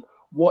question,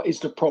 what is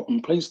the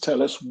problem? Please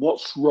tell us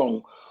what's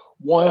wrong.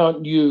 Why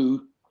aren't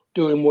you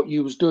doing what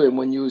you was doing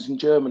when you was in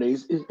Germany?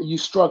 Are you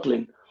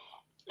struggling?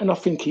 And I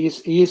think he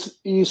is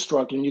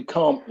struggling. You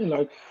can't,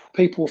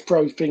 people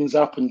throw things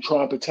up and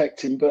try and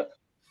protect him, but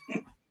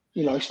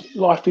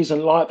life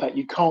isn't like that.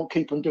 You can't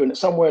keep on doing it.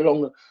 Somewhere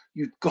along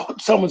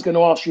someone's going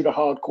to ask you the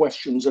hard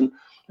questions, and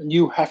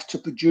you have to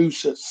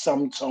produce at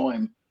some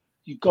time.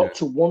 You've got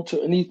to want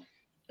to,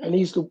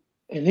 he's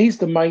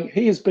the main.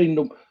 He has been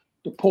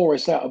the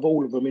poorest out of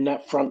all of them in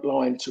that front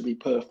line, to be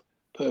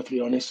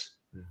perfectly honest.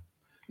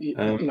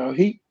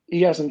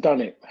 He hasn't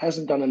done it.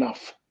 Hasn't done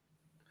enough.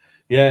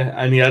 Yeah,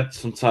 and he had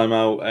some time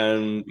out,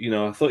 and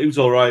I thought he was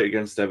all right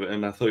against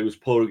Everton. I thought he was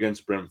poor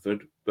against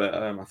Brentford, but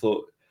I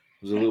thought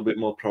he was a little bit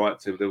more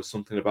proactive. There was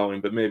something about him,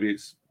 but maybe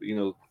it's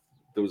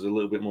there was a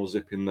little bit more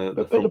zip in the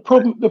But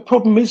front. the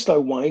problem is though,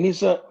 Wayne,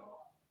 is that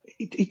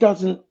he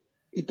doesn't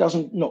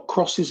knock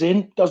crosses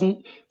in.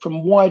 Doesn't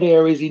from wide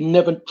areas. He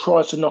never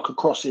tries to knock a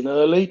cross in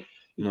early.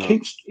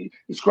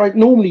 It's great.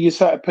 Normally you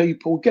say to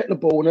people, get the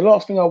ball, and the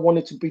last thing I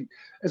wanted to be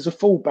as a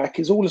fullback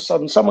is all of a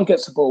sudden someone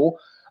gets the ball,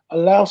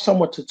 allow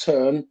someone to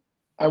turn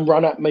and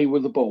run at me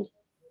with the ball.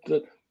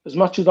 As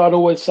much as I'd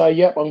always say,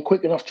 yep, I'm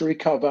quick enough to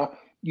recover,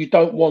 you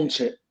don't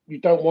want it. You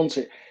don't want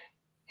it.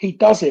 He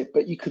does it,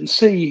 but you can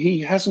see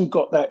he hasn't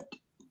got that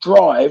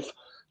drive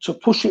to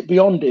push it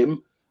beyond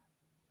him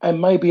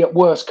and maybe at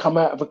worst come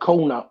out of a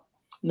corner.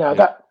 Now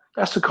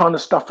that's the kind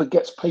of stuff that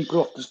gets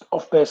people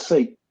off their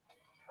seat.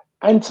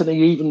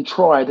 Anthony even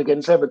tried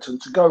against Everton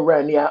to go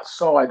around the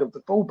outside of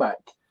the fullback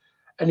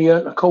and he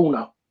earned a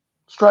corner.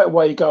 Straight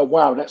away you go,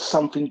 wow, that's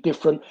something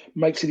different.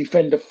 Makes the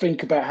defender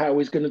think about how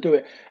he's going to do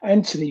it.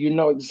 Anthony,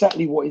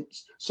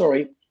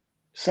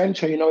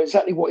 Sancho, you know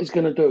exactly what he's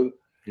going to do.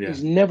 Yeah.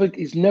 He's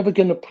never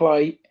going to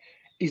play.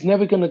 He's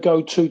never going to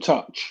go two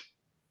touch.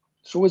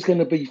 It's always going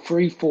to be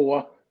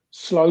 3-4,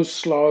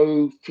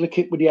 slow, flick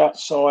it with the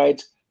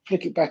outside,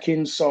 flick it back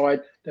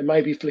inside, then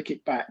maybe flick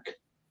it back.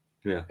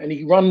 Yeah. And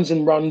he runs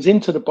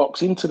into the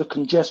box, into the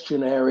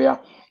congestion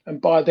area.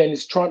 And by then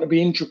it's trying to be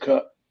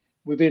intricate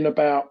within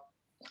about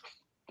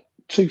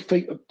 2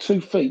 feet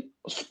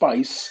of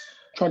space,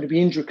 trying to be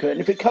intricate.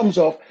 And if it comes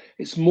off,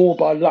 it's more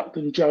by luck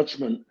than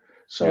judgment.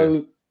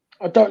 So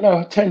I don't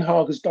know. Ten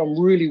Hag has done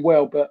really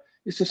well, but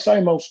it's the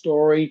same old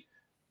story.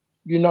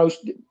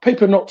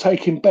 People are not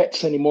taking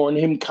bets anymore on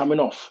him coming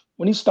off.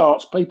 When he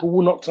starts, people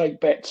will not take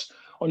bets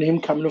on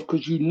him coming off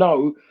because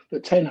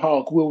that Ten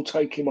Hag will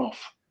take him off.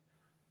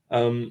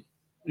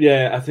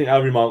 I think I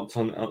remarked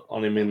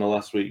on him in the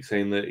last week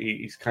saying that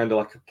he's kind of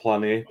like a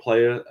plan A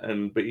player,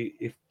 but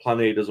if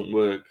plan A doesn't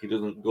work, he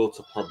doesn't go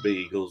to plan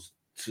B. He goes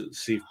to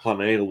see if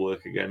plan A will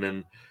work again,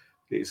 and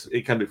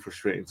it can be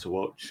frustrating to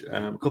watch.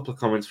 A couple of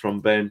comments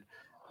from Ben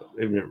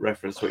in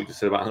reference to what you just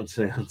said about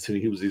Anthony. Anthony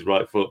uses his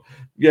right foot.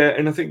 Yeah,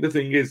 and I think the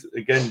thing is,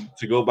 again,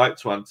 to go back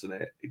to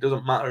Anthony, it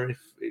doesn't matter if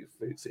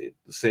it's the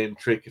same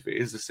trick, if it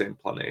is the same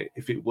plan A.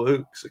 If it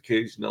works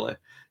occasionally,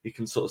 you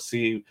can sort of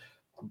see.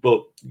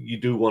 But you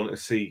do want to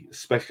see,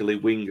 especially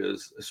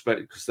wingers,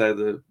 because they're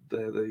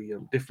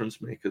the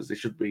difference makers. They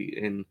should be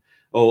in.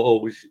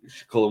 We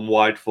should call them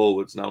wide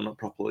forwards now, not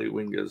properly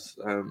wingers.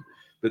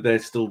 But they're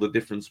still the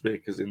difference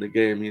makers in the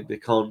game. They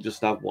can't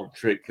just have one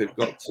trick. They've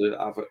got to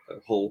have a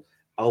whole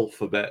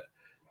alphabet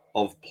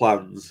of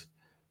plans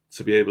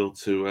to be able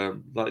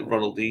to, like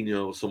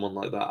Ronaldinho or someone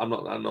like that. I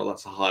know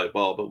that's a high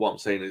bar, but what I'm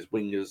saying is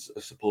wingers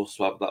are supposed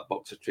to have that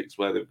box of tricks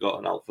where they've got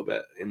an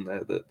alphabet in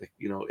there that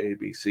A,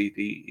 B, C,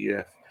 D, E,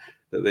 F,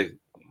 that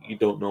you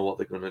don't know what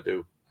they're going to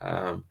do.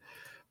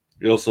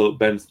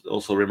 Ben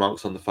also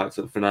remarks on the fact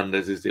that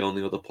Fernandes is the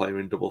only other player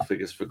in double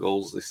figures for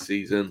goals this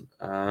season.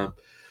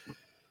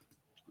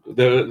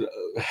 There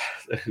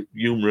are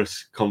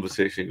humorous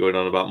conversation going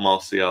on about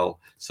Martial.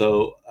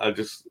 So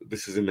this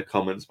is in the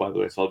comments, by the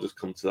way, so I'll just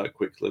come to that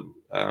quickly.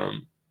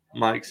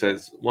 Mike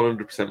says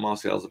 100%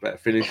 Martial's a better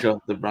finisher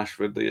than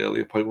Rashford, the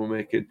earlier point we're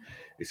making.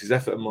 It's his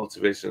effort and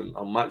motivation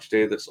on match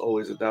day that's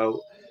always a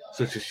doubt.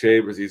 Such a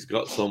shame as he's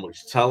got so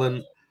much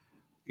talent.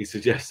 He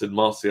suggested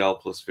Martial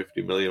plus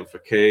 50 million for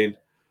Kane.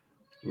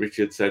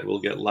 Richard said we'll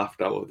get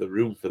laughed out of the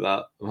room for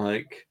that,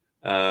 Mike.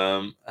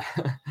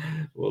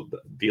 Well,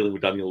 dealing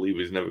with Daniel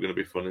Levy is never going to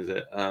be fun, is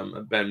it?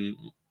 And Ben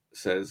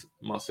says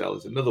Martial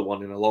is another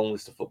one in a long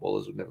list of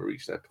footballers who never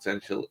reached their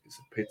potential. It's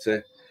a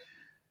pity.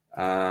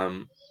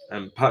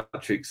 And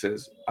Patrick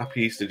says,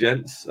 happy Easter,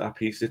 gents.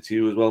 Happy Easter to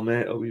you as well,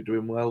 mate. Hope you're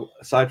doing well.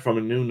 Aside from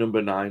a new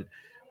number 9,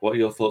 what are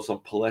your thoughts on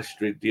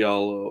Palestri,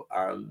 Diallo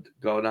and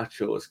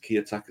Garnacho as key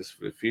attackers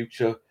for the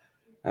future?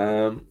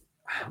 I'm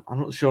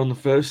not sure on the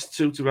first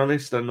two, to be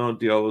honest. I know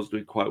Diallo's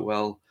doing quite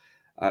well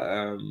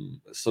at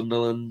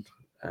Sunderland,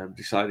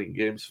 deciding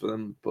games for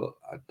them, but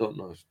I don't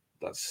know if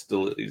that's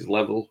still at his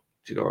level.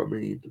 Do you know what I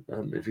mean?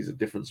 If he's a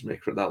difference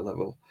maker at that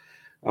level.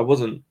 I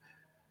wasn't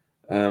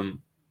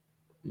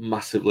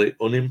massively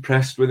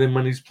unimpressed with him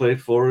when he's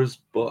played for us,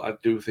 but I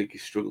do think he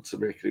struggled to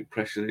make an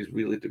impression. He's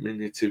really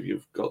diminutive.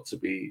 You've got to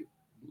be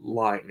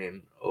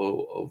lightning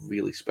or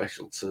really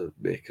special to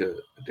make a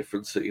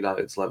difference at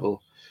United's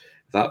level.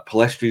 That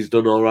Palestri's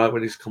done all right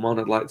when he's come on.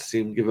 I'd like to see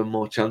him give him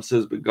more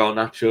chances, but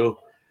Garnacho,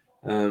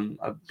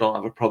 I don't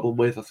have a problem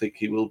with. I think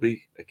he will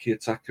be a key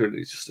attacker, and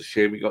it's just a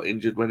shame he got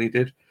injured when he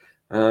did.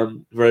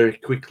 Very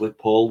quickly,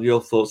 Paul,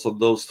 your thoughts on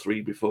those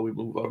three before we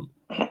move on?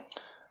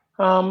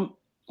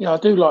 I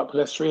do like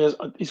Palestri.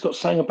 He's got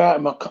something about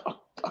him. I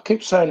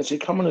keep saying this. He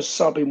come on as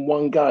sub in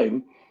one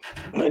game,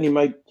 and he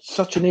made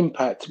such an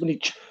impact. When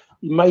he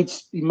made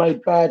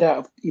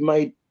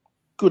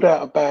good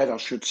out of bad, I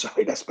should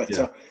say. That's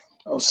better.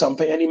 or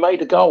something, and he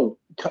made a goal.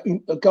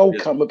 A goal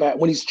Yeah. come about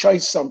when he's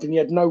chased something he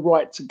had no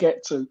right to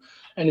get to,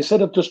 and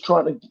instead of just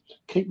trying to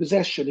keep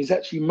possession, he's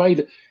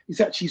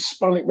actually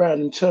spun it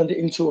round and turned it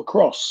into a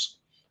cross.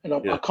 And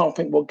I can't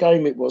think what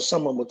game it was.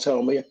 Someone will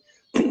tell me.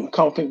 I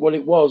can't think what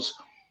it was.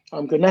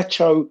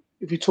 Garnacho,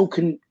 if you're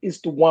talking,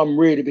 is the one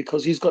really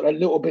because he's got a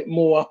little bit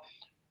more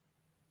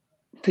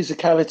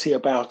physicality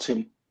about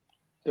him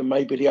than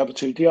maybe the other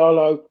two.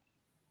 Diallo,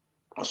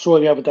 I saw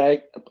him the other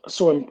day. I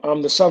saw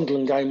him the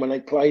Sunderland game when they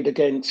played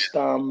against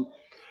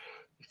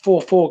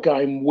 4-4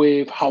 game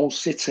with Hull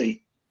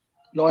City.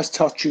 Nice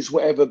touches,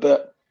 whatever,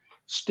 but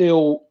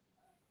still,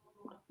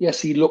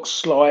 yes, he looks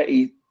slight.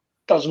 He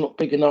doesn't look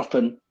big enough,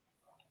 and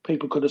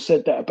people could have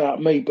said that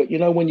about me. But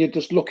when you're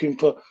just looking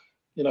for,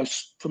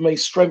 for me,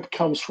 strength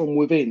comes from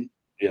within.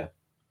 Yeah.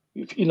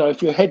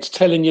 If your head's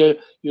telling you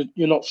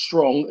you're not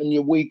strong and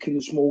you're weak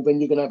and small,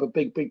 then you're going to have a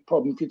big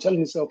problem. If you're telling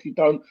yourself you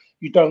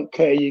don't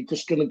care, you're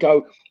just going to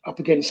go up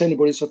against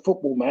anybody. It's a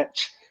football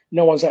match.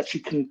 No one's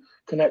actually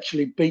can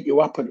actually beat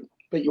you up on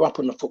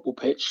the football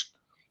pitch.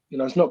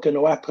 It's not going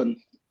to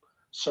happen.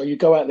 So you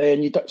go out there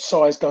and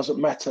size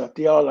doesn't matter.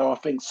 Diallo, I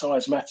think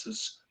size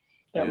matters.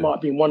 That might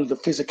have been one of the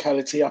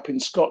physicality up in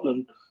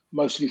Scotland,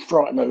 mostly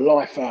frightened the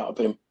life out of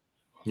him.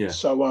 Yeah.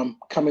 So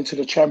coming to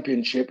the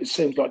Championship, it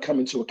seems like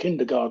coming to a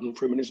kindergarten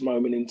for him in this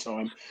moment in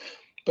time.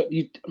 But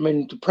the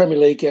Premier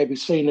League, we've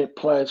seen it,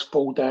 players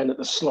fall down at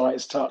the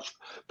slightest touch,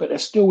 but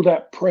there's still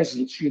that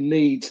presence you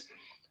need.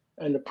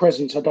 And the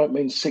presence, I don't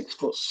mean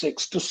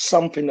 6'6", just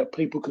something that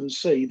people can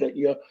see that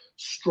you're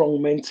strong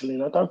mentally.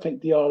 And I don't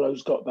think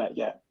Diallo's got that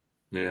yet.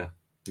 Yeah.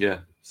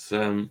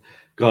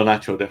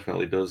 Garnacho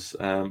definitely does.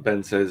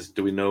 Ben says,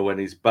 do we know when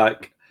he's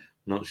back?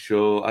 Not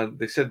sure.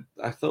 They said,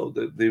 I thought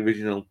that the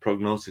original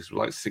prognosis was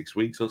like 6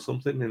 weeks or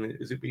something. And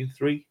has it been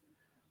 3?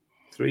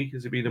 3?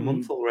 Has it been a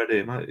month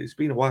already? It's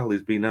been a while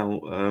he's been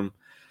out.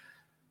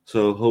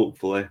 So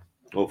hopefully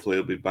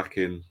he'll be back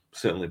in,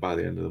 certainly by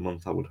the end of the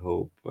month, I would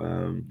hope.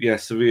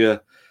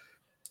 Sevilla,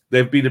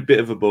 they've been a bit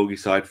of a bogey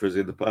side for us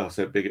in the past.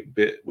 A big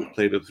bit. We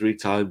played them 3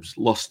 times,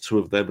 lost 2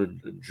 of them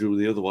and drew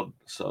the other one.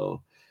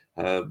 So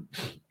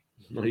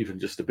not even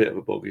just a bit of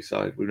a bogey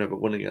side. We've never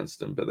won against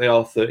them, but they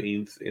are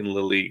 13th in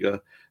La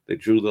Liga. They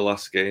drew the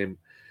last game.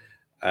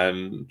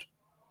 And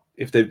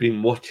if they've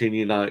been watching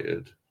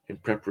United in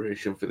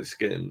preparation for this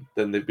game,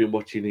 then they've been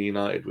watching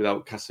United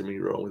without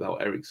Casemiro and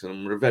without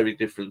Eriksen. We're a very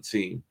different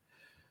team.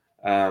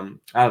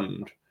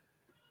 And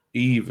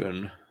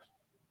even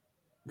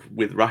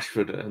with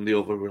Rashford and the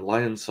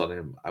over-reliance on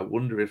him, I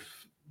wonder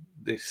if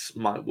this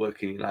might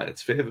work in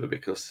United's favour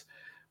because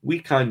we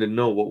kind of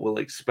know what we'll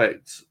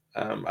expect.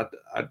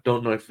 I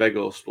don't know if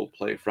Vegas will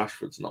play if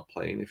Rashford's not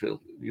playing. If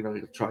he'll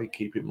try and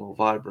keep it more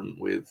vibrant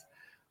with,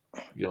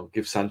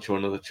 give Sancho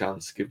another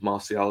chance, give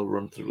Martial a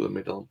run through the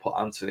middle and put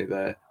Anthony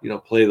there.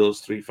 Play those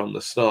 3 from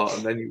the start,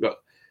 and then you've got,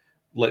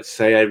 let's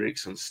say,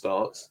 Eriksen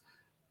starts.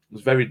 It's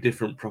a very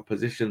different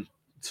proposition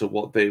to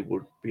what they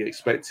would be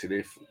expecting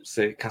if,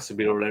 say,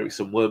 Casemiro and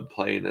Eriksen weren't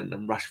playing and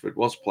Rashford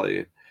was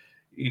playing.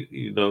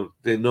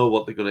 They know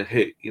what they're going to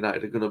hit.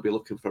 United are going to be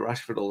looking for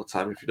Rashford all the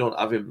time. If you don't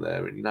have him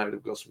there and United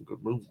have got some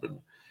good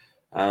movement,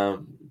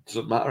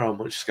 doesn't matter how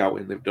much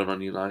scouting they've done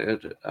on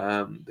United,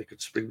 they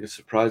could spring a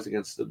surprise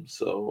against them.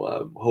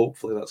 So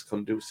hopefully that's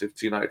conducive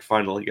to United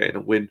finally getting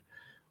a win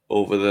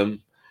over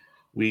them.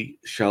 We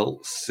shall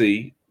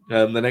see.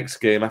 The next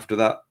game after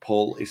that,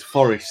 Paul, is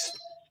Forest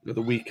at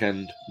the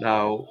weekend.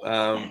 Now,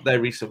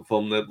 their recent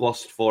form, they've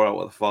lost 4 out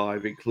of the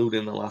 5,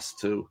 including the last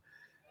 2.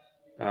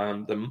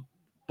 The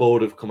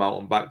board have come out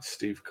and backed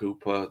Steve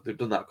Cooper. They've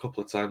done that a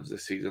couple of times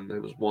this season. There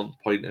was one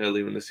point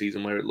earlier in the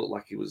season where it looked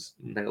like he was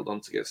nailed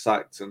on to get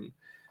sacked, and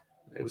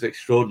it was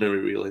extraordinary,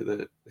 really,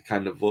 the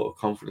kind of vote of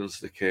confidence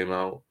that came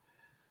out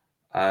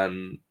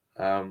and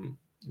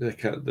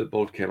the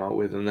board came out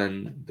with, and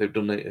then they've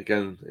done it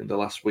again in the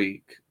last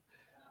week.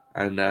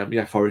 And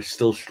Forest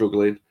still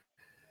struggling.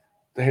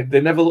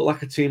 They never look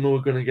like a team who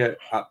are going to get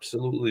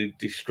absolutely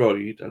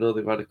destroyed. I know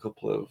they've had a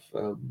couple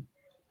of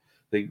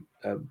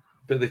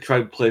but they try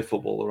and play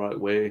football the right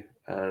way.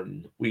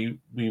 And we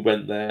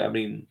went there. I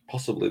mean,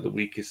 possibly the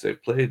weakest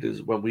they've played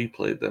is when we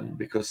played them,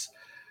 because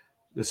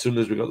as soon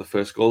as we got the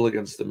first goal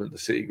against them at the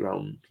City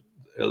Ground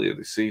earlier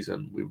this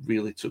season, we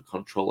really took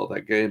control of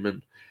that game.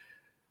 And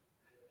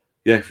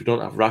if you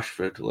don't have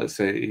Rashford, let's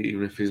say,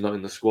 even if he's not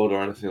in the squad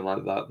or anything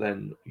like that,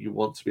 then you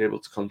want to be able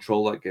to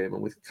control that game.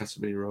 And with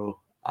Casemiro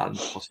and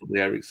possibly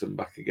Eriksen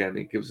back again,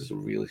 it gives us a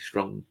really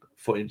strong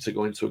footing to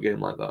go into a game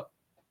like that.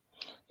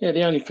 Yeah,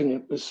 the only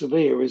thing with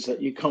Sevilla is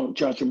that you can't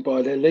judge them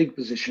by their league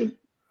position.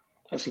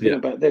 That's the thing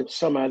about them.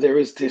 Somehow there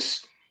is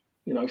this,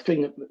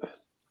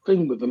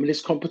 thing with them,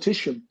 this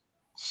competition.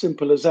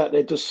 Simple as that.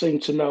 They just seem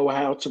to know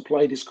how to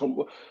play this,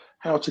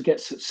 how to get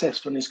success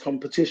from this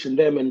competition.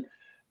 Them and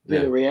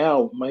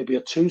Villarreal maybe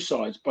are 2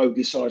 sides,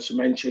 bogey sides for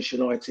Manchester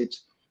United.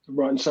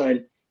 Right in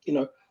saying,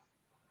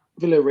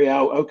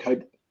 Villarreal,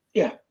 okay,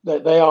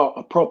 they are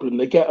a problem.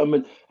 They get them,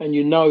 and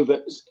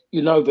that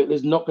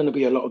there's not going to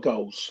be a lot of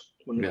goals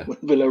when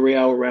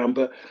Villarreal around.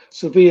 But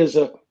Sevilla's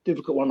a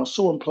difficult one. I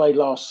saw them play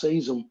last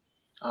season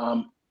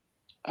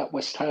at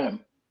West Ham.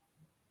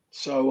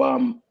 So I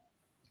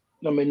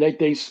mean,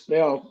 they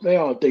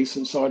are a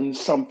decent side, and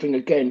something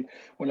again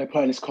when they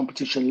play in this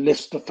competition,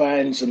 lifts the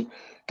fans and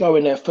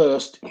going there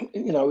first.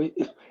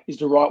 Is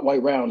the right way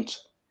round.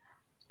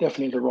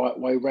 Definitely the right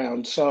way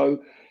round.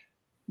 So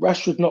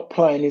Rashford not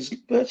playing is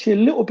actually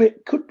a little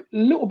bit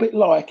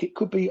like it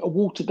could be a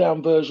watered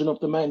down version of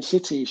the Man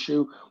City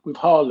issue with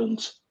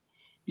Haaland.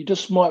 You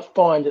just might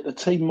find that the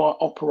team might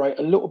operate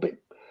a little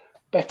bit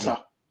better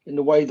in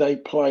the way they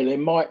play.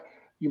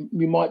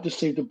 You might just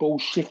see the ball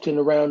shifting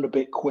around a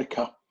bit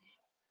quicker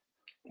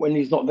when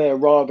he's not there,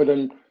 rather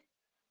than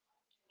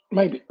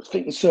maybe I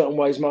think in certain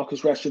ways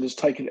Marcus Rashford has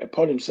taken it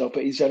upon himself,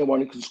 but he's the only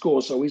one who can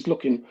score, so he's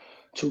looking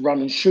to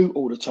run and shoot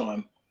all the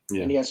time.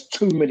 Yeah. And he has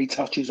too many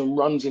touches and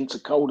runs into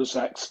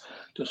cul-de-sacs,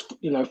 just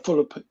full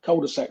of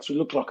cul-de-sacs. We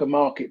look like a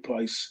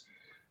marketplace.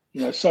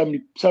 So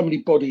many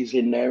bodies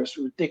in there. It's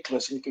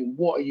ridiculous. And you think,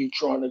 what are you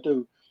trying to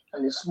do?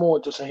 And it's more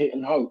just a hit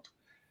and hope.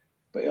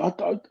 But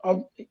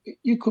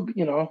you could,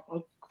 I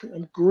think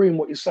I'm agreeing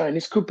what you're saying.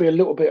 This could be a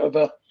little bit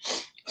of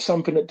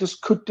something that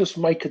could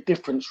make a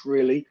difference,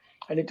 really.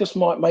 And it just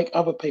might make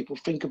other people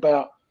think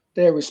about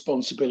their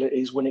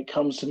responsibilities when it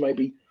comes to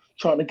maybe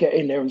trying to get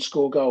in there and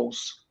score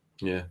goals.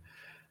 Yeah.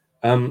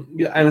 And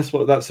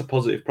that's a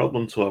positive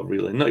problem to have,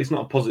 really. No, it's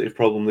not a positive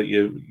problem that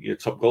your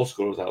top goal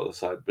scorer's out of the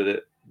side,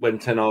 but when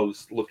Ten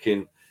Hag's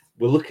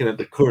we're looking at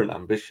the current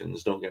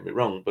ambitions, don't get me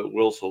wrong, but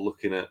we're also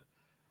looking at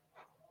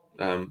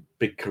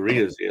big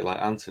careers here.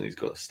 Like Anthony's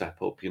got to step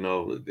up.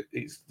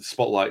 The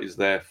spotlight is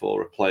there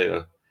for a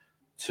player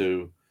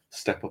to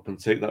step up and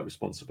take that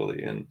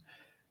responsibility, and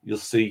you'll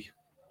see,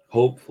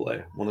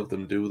 hopefully, one of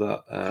them do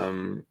that.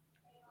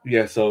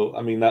 So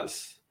I mean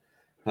that's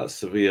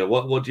severe.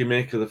 What do you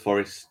make of the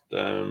Forest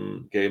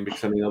game?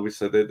 Because I mean,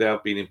 obviously they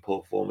have been in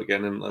poor form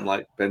again, and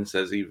like Ben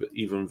says,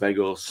 even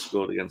Vegos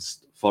scored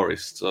against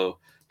Forest, so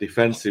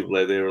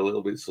defensively they're a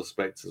little bit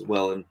suspect as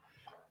well. And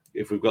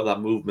if we've got that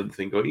movement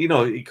thing going,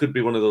 it could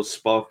be one of those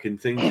sparking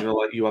things.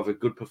 Like you have a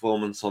good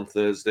performance on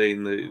Thursday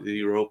in the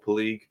Europa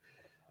League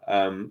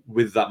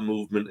with that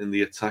movement in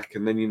the attack,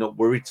 and then you're not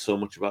worried so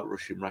much about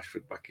rushing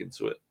Rashford back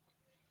into it.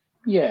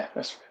 Yeah,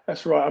 that's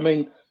right. I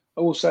mean,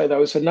 I will say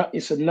though,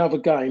 it's another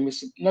game.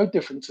 It's no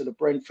different to the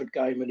Brentford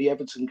game and the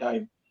Everton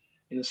game,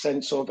 in the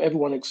sense of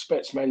everyone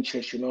expects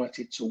Manchester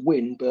United to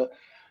win, but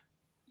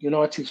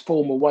United's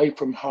form away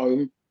from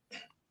home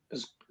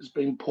has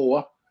been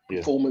poor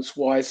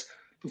performance-wise.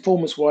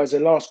 Performance-wise, their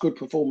last good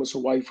performance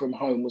away from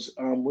home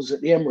was at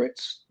the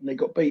Emirates, and they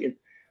got beaten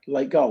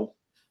late goal.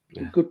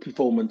 Yeah. Good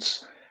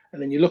performance. And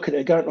then you look at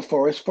it going to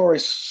Forest.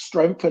 Forest's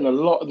strength, and a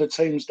lot of the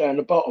teams down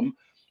the bottom,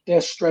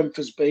 their strength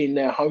has been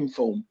their home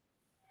form.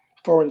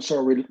 Forest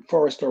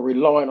are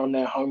reliant on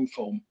their home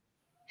form.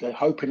 They're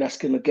hoping that's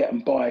going to get them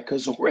by,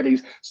 because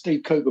already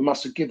Steve Cooper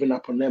must have given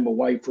up on them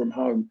away from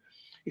home.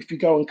 If you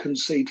go and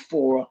concede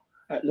 4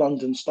 at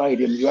London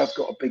Stadium, you have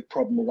got a big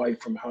problem away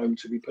from home,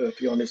 to be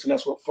perfectly honest, and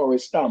that's what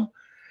Forest done.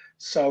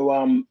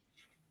 So,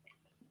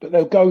 but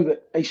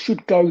they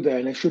should go there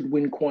and they should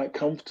win quite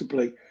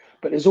comfortably.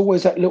 But there's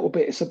always that little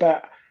bit. It's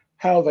about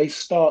how they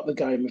start the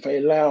game. If they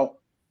allow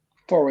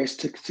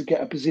Forest to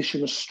get a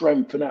position of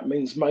strength, and that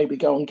means maybe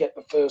go and get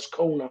the first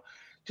corner,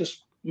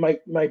 just make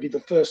maybe the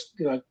first,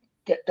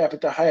 get David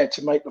De Gea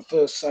to make the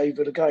first save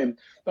of the game.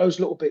 Those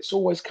little bits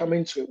always come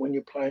into it when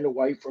you're playing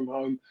away from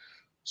home.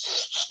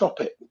 Stop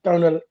it.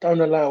 Don't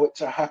allow it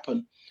to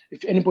happen.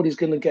 If anybody's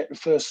going to get the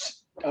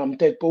first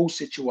dead ball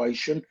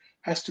situation,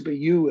 has to be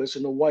you as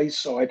an away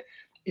side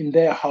in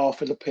their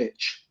half of the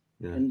pitch.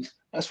 Yeah. And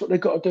that's what they've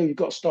got to do. You've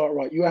got to start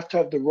right. You have to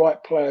have the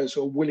right players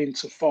who are willing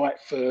to fight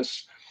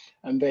first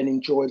and then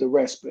enjoy the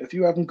rest. But if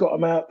you haven't got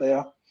them out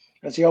there,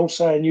 as the old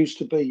saying used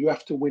to be, you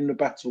have to win the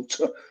battle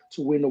to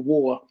win a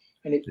war.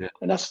 And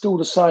and that's still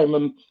the same.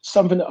 And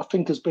something that I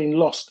think has been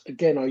lost,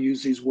 again, I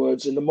use these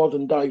words, in the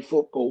modern day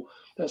football,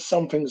 that's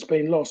something that's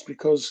been lost,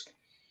 because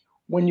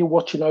when you're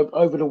watching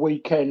over the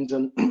weekend,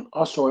 and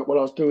I saw it when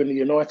I was doing the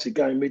United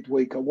game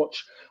midweek, I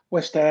watched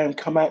West Ham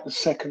come out the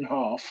second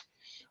half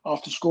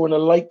after scoring a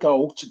late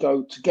goal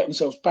to get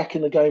themselves back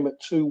in the game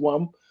at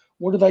 2-1.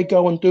 What do they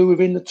go and do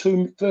within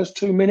the first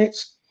 2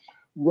 minutes?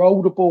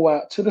 Roll the ball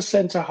out to the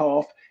centre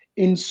half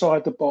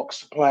inside the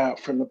box to play out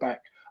from the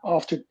back.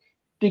 After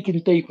digging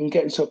deep and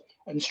getting so,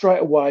 and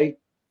straight away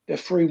they're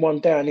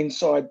 3-1 down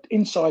inside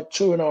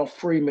 2.5,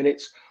 3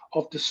 minutes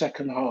of the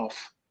second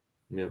half.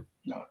 Yeah.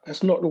 No,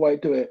 that's not the way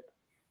to do it.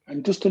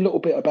 And just a little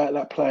bit about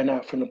that playing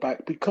out from the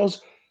back,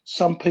 because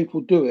some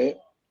people do it.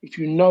 If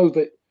you know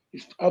that,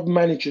 if other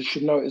managers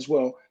should know it as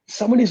well, if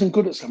someone isn't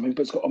good at something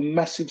but's got a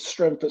massive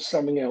strength at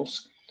something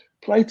else,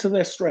 play to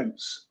their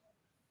strengths.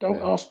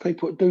 Don't ask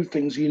people to do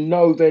things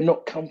they're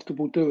not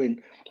comfortable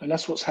doing. And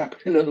that's what's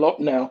happening a lot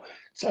now.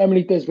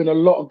 There's been a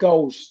lot of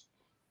goals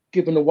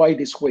given away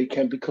this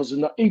weekend because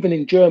of even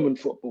in German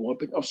football.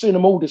 I've seen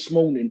them all this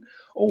morning,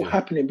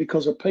 happening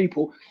because of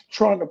people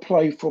trying to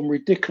play from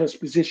ridiculous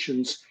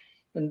positions.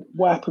 And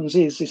what happens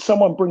is, if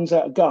someone brings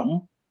out a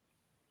gun,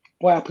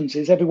 what happens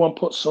is everyone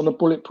puts on a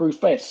bulletproof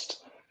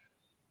vest.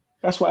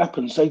 That's what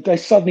happens. They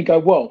suddenly go,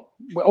 well,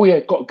 oh yeah,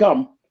 got a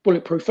gun,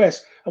 bulletproof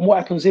vest. And what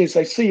happens is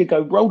they see you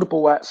go, roll the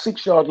ball out,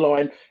 6-yard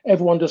line,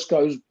 everyone just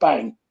goes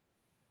bang.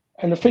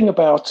 And the thing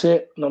about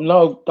it, and I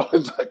know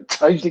I've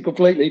changed it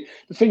completely.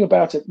 The thing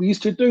about it, we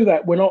used to do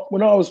that when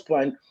I was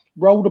playing,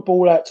 roll the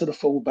ball out to the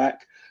fullback.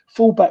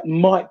 Fullback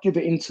might give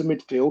it into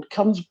midfield,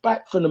 comes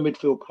back from the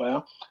midfield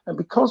player, and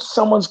because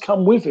someone's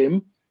come with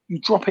him, you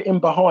drop it in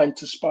behind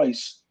to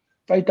space.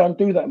 They don't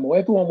do that more.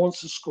 Everyone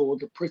wants to score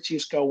the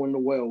prettiest goal in the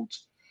world.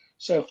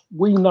 So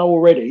we know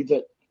already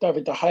that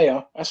David De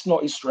Gea, that's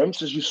not his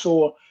strengths, as you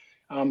saw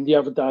the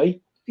other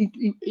day.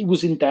 He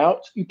was in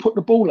doubt. He put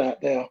the ball out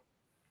there.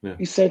 Yeah.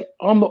 He said,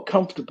 I'm not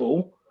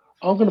comfortable.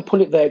 I'm going to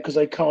put it there because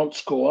they can't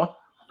score.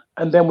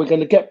 And then we're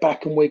going to get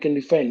back and we're going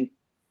to defend.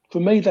 For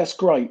me, that's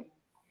great.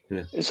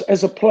 Yeah.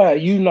 As a player,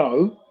 you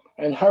know,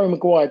 and Harry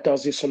Maguire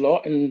does this a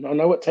lot. And I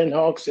know what Ten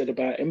Hag said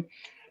about him,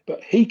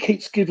 but he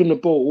keeps giving the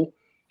ball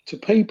to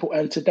people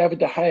and to David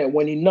De Gea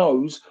when he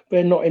knows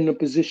they're not in a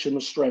position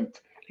of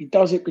strength. He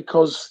does it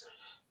because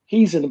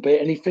he's in a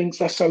bit and he thinks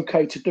that's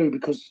okay to do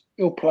because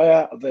he'll play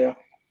out of there.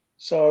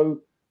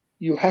 So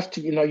you have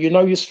to, you know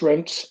your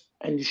strengths,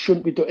 and you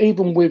shouldn't be doing.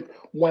 Even with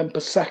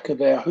Wan-Bissaka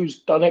there,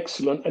 who's done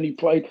excellent, and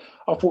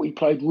I thought he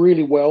played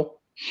really well.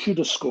 Should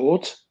have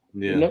scored.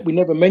 Yeah. We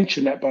never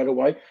mentioned that, by the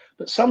way.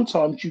 But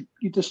sometimes you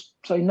just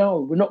say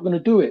no, we're not going to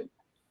do it.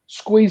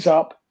 Squeeze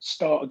up,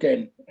 start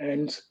again,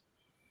 and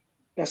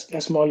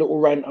that's my little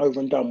rant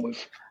over and done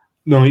with.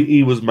 No,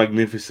 he was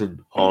magnificent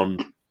on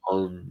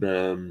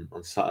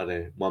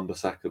Saturday,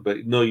 Wan-Bissaka.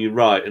 But no, you're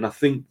right, and I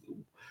think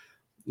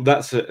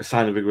that's a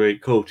sign of a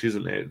great coach,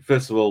 isn't it?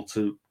 First of all,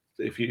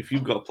 if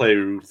you've got a player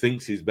who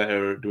thinks he's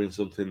better at doing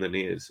something than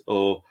he is,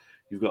 or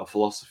you've got a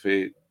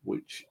philosophy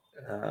which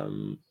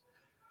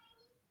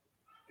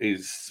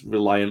is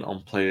reliant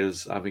on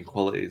players having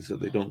qualities that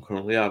they don't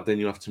currently have, then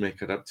you have to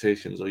make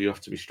adaptations, or you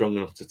have to be strong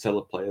enough to tell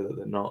a player that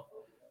they're not.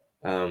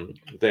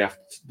 They have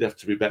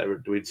to be better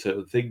at doing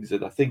certain things,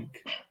 and I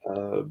think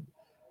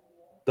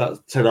that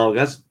Ten Hag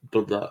has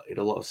done that in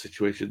a lot of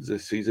situations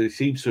this season. He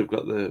seems to have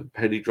got the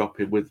penny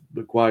dropping with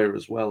Maguire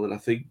as well, and I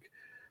think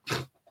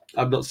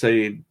I'm not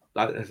saying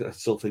I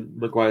still think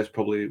Maguire's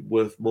probably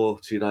worth more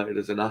to United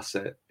as an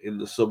asset in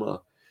the summer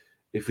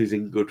if he's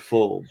in good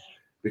form,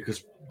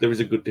 because there is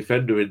a good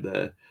defender in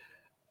there.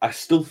 I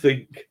still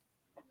think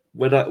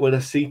when I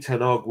see Ten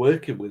Hag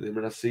working with him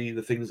and I see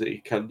the things that he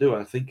can do,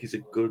 I think he's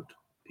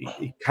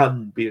he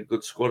can be a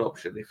good squad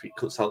option if he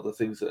cuts out the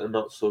things that are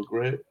not so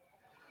great.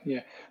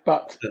 Yeah,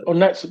 but on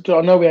that, I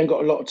know we ain't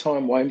got a lot of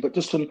time, Wayne, but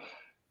just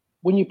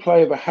when you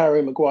play with a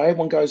Harry Maguire,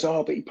 everyone goes,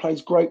 but he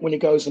plays great when he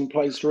goes and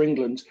plays for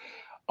England.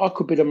 I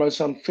could be the most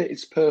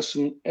unfittest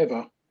person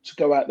ever to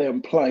go out there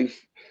and play.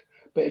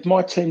 But if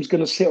my team's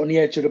going to sit on the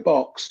edge of the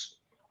box,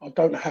 I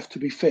don't have to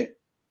be fit.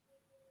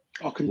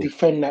 I can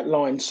defend that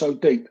line so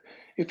deep.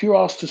 If you're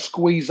asked to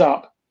squeeze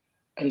up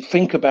and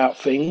think about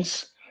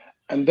things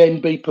and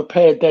then be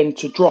prepared then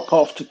to drop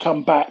off to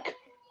come back,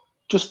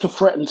 just to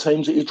threaten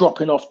teams that you're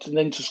dropping off and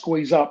then to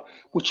squeeze up,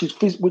 which is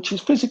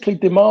physically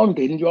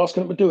demanding. You're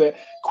asking them to do it.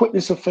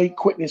 Quickness of feet,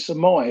 quickness of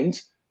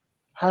mind.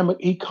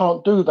 He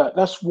can't do that.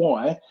 That's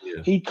why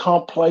he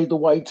can't play the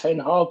way Ten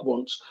Hag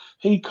wants.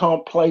 He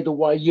can't play the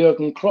way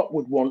Jurgen Klopp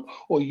would want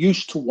or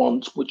used to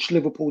want, which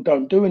Liverpool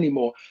don't do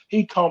anymore.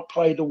 He can't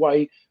play the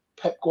way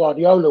Pep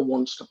Guardiola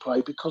wants to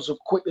play because of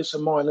quickness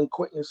of mind and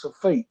quickness of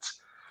feet.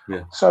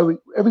 Yeah. So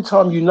every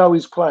time you know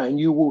he's playing,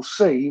 you will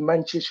see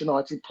Manchester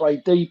United play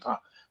deeper,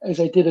 as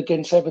they did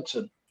against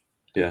Everton.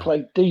 They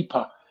played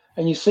deeper.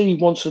 And you see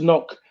he wants to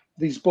knock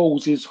these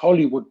balls, his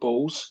Hollywood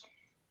balls.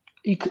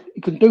 He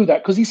can do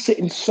that because he's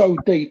sitting so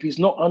deep. He's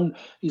not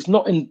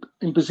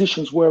in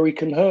positions where he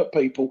can hurt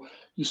people.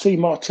 You see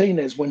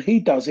Martinez, when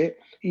he does it,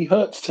 he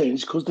hurts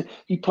teams because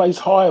he plays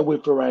higher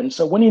with Varane.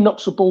 So when he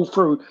knocks the ball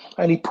through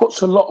and he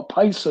puts a lot of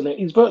pace on it,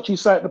 he's virtually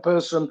saying to the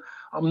person,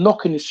 I'm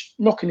knocking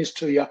this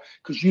to you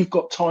because you've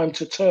got time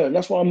to turn.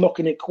 That's why I'm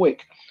knocking it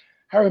quick.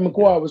 Harry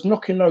Maguire was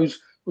knocking those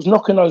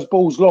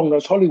balls long,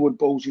 those Hollywood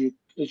balls,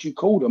 as you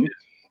called them.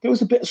 There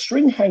was a bit of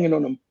string hanging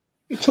on them.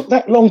 It took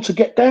that long to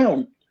get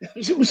down.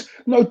 It was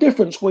no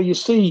difference where you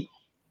see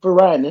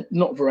Martinez,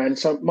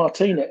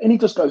 and he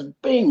just goes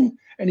bing,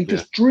 and he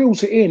just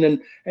drills it in,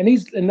 and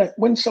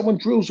when someone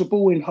drills a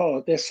ball in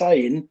hard, they're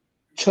saying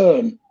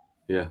turn.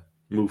 Yeah,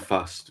 move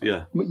fast.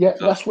 Yeah,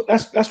 that's what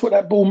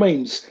that ball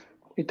means.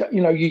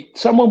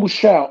 Someone will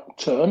shout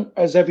turn,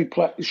 as every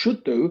player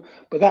should do,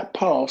 but that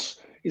pass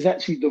is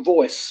actually a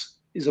voice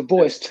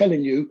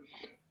telling you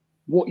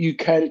what you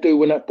can do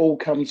when that ball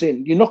comes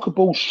in. You knock a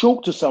ball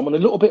short to someone, a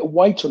little bit of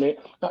weight on it,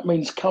 that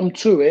means come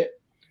to it.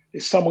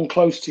 There's someone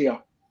close to you.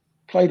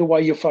 Play the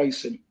way you're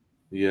facing.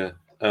 Yeah.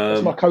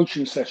 That's my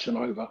coaching session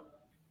over.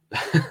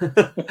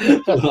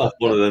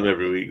 One of them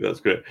every week. That's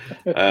great.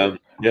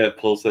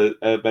 Paul says,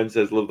 Ben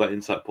says, love that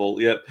insight,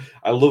 Paul. Yep,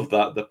 I love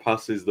that. The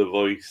pass is the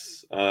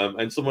voice.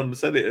 And someone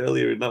said it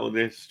earlier in that one,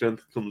 the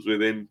strength comes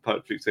within.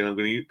 Patrick saying, I'm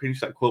going to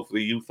finish that quote for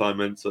the youth I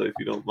mentor, if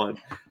you don't mind.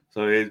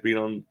 So he's been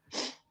on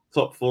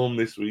top form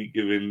this week,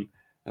 giving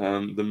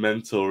the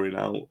mentoring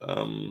out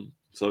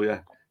So yeah,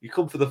 you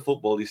come for the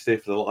football, you stay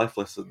for the life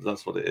lessons.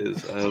 That's what it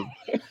is.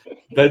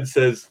 Ben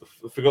says,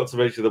 I forgot to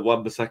mention that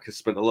Wan-Bissaka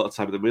spent a lot of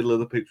time in the middle of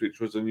the pitch,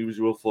 which was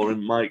unusual for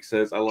him. Mike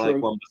says, I like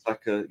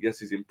Wan-Bissaka. Yes,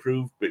 he's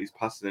improved, but his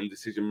passing and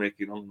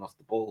decision-making on and off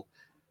the ball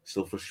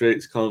still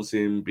frustrates. Can't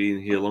see him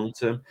being here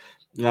long-term.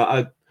 Now,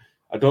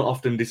 I don't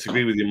often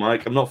disagree with you,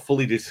 Mike. I'm not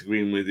fully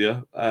disagreeing with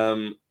you.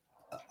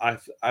 I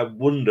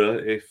wonder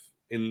if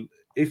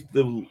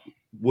the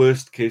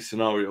worst-case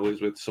scenario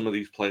is with some of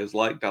these players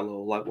like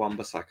Dalot, like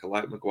Wan-Bissaka,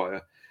 like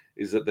Maguire,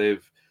 is that the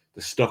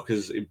stock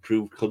has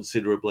improved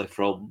considerably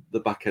from the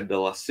back end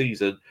of last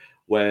season,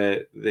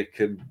 where they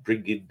can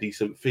bring in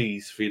decent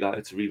fees for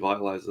United to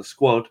revitalise the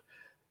squad.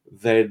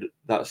 Then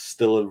that's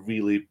still a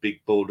really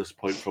big bonus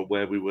point from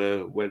where we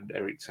were when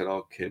Erik ten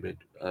Hag came in.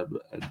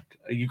 And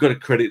you've got to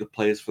credit the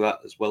players for that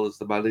as well as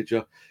the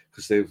manager,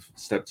 because they've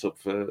stepped up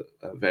for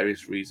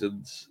various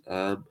reasons.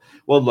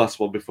 One last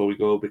one before we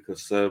go,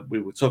 because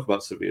we were talking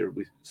about Sevilla and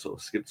we sort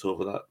of skipped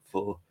over that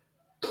for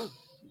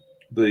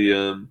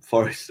the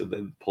Forest and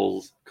then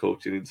Paul's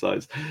coaching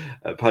insights.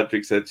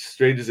 Patrick said,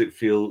 strange as it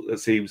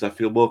seems, I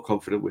feel more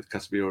confident with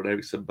Casemiro and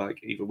Eriksen back,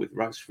 even with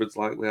Rashford's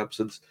likely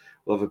absence.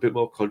 We'll have a bit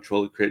more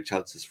control and create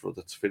chances for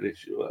others to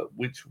finish,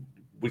 which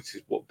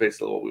is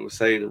basically what we were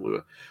saying, and we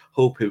were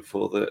hoping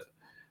for that.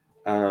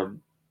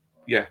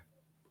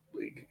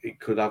 It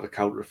could have a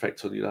counter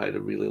effect on United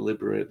and really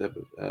liberate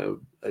them.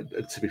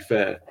 And to be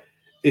fair,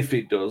 if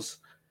it does,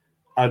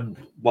 and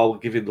while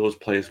giving those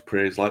players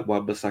praise, like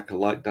Wan-Bissaka,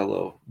 like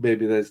Dalot,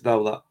 maybe there's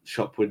now that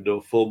shop window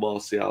for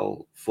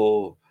Martial,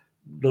 for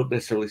not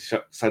necessarily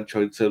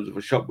Sancho in terms of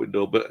a shop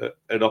window, but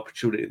an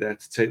opportunity there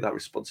to take that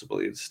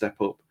responsibility and step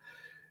up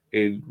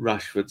in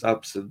Rashford's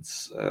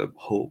absence,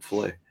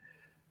 hopefully.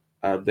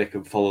 And they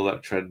can follow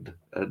that trend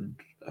and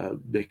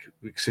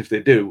because if they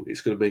do,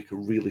 it's going to make a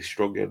really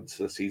strong end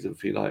to the season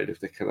for United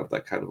if they can have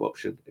that kind of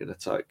option in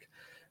attack.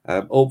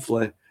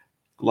 Hopefully,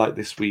 like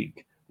this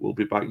week, we'll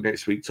be back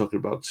next week talking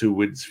about 2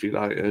 wins for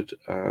United,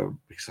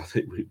 because I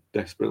think we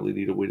desperately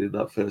need a win in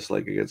that first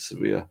leg against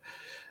Sevilla.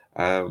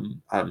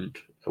 And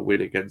a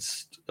win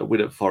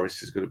at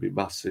Forest is going to be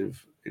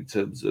massive in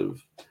terms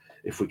of,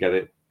 if we get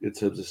it, in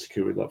terms of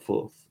securing that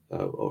 4th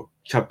or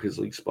Champions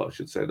League spot, I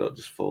should say, not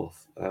just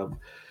 4th.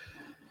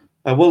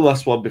 And one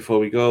last one before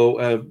we go.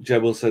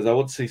 Gemel says, I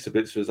want to see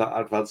Sabitzer as that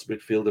advanced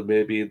midfielder,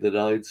 maybe in the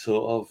 9,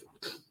 sort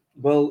of.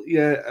 Well,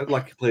 yeah,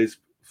 like he plays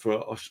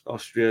for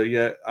Austria.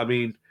 Yeah, I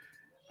mean,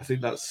 I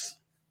think that's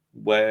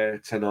where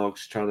Ten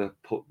Hag's trying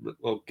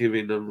to give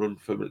in a run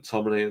for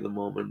McTominay at the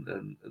moment,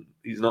 and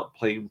he's not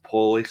playing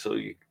poorly, so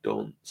you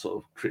don't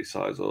sort of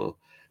criticise or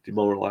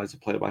demoralise a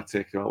player by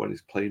taking him out when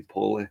he's playing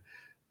poorly.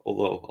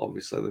 Although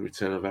obviously the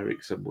return of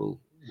Eriksen will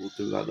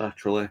do that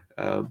naturally.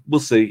 We'll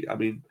see. I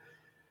mean,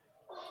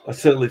 I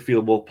certainly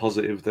feel more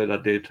positive than I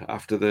did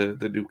after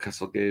the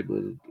Newcastle game,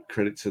 and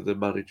credit to the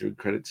manager and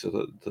credit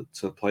to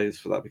the players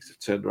for that, because they've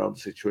turned around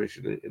the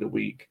situation in a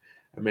week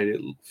and made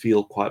it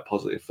feel quite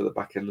positive for the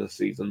back end of the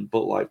season.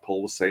 But like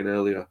Paul was saying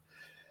earlier,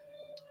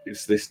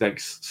 it's this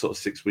next sort of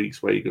 6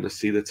 weeks where you're going to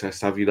see the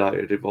test. Have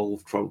United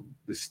evolved from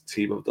this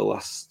team of the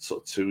last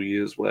sort of 2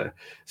 years, where,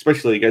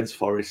 especially against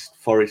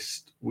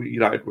Forest,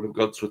 United would have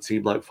gone to a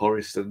team like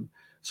Forest and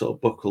sort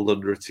of buckled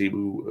under a team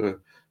who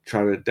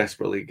trying to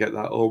desperately get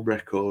that home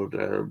record,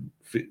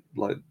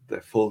 like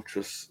their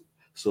fortress,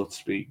 so to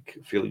speak,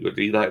 feeling good.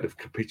 United have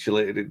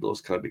capitulated in those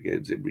kind of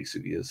games in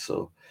recent years.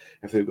 So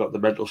if they've got the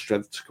mental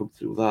strength to come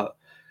through that,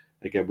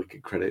 again, we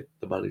can credit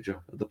the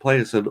manager and the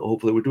players, and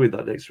hopefully we're doing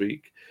that next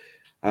week.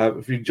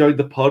 If you enjoyed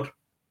the pod,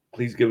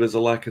 please give us a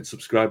like and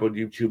subscribe on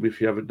YouTube if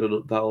you haven't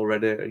done that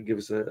already, and give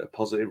us a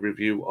positive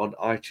review on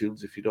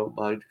iTunes if you don't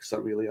mind, because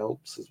that really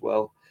helps as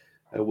well.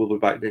 We'll be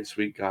back next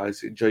week,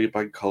 guys. Enjoy your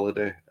bank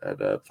holiday, and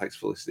thanks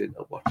for listening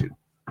and watching.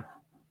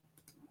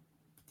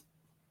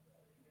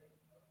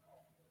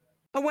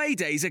 Away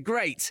days are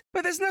great,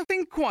 but there's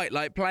nothing quite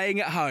like playing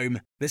at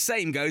home. The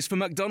same goes for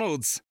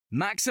McDonald's.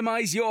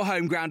 Maximise your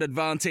home ground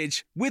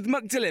advantage with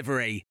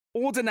McDelivery.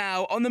 Order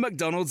now on the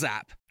McDonald's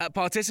app. At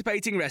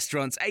participating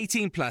restaurants,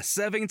 18 plus,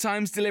 serving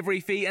times,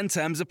 delivery fee and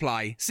terms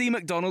apply. See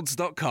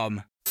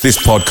mcdonalds.com. This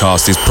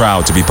podcast is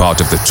proud to be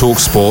part of the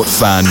TalkSport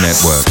Fan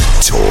Network.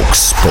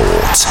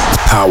 TalkSport.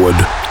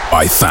 Powered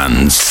by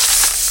fans.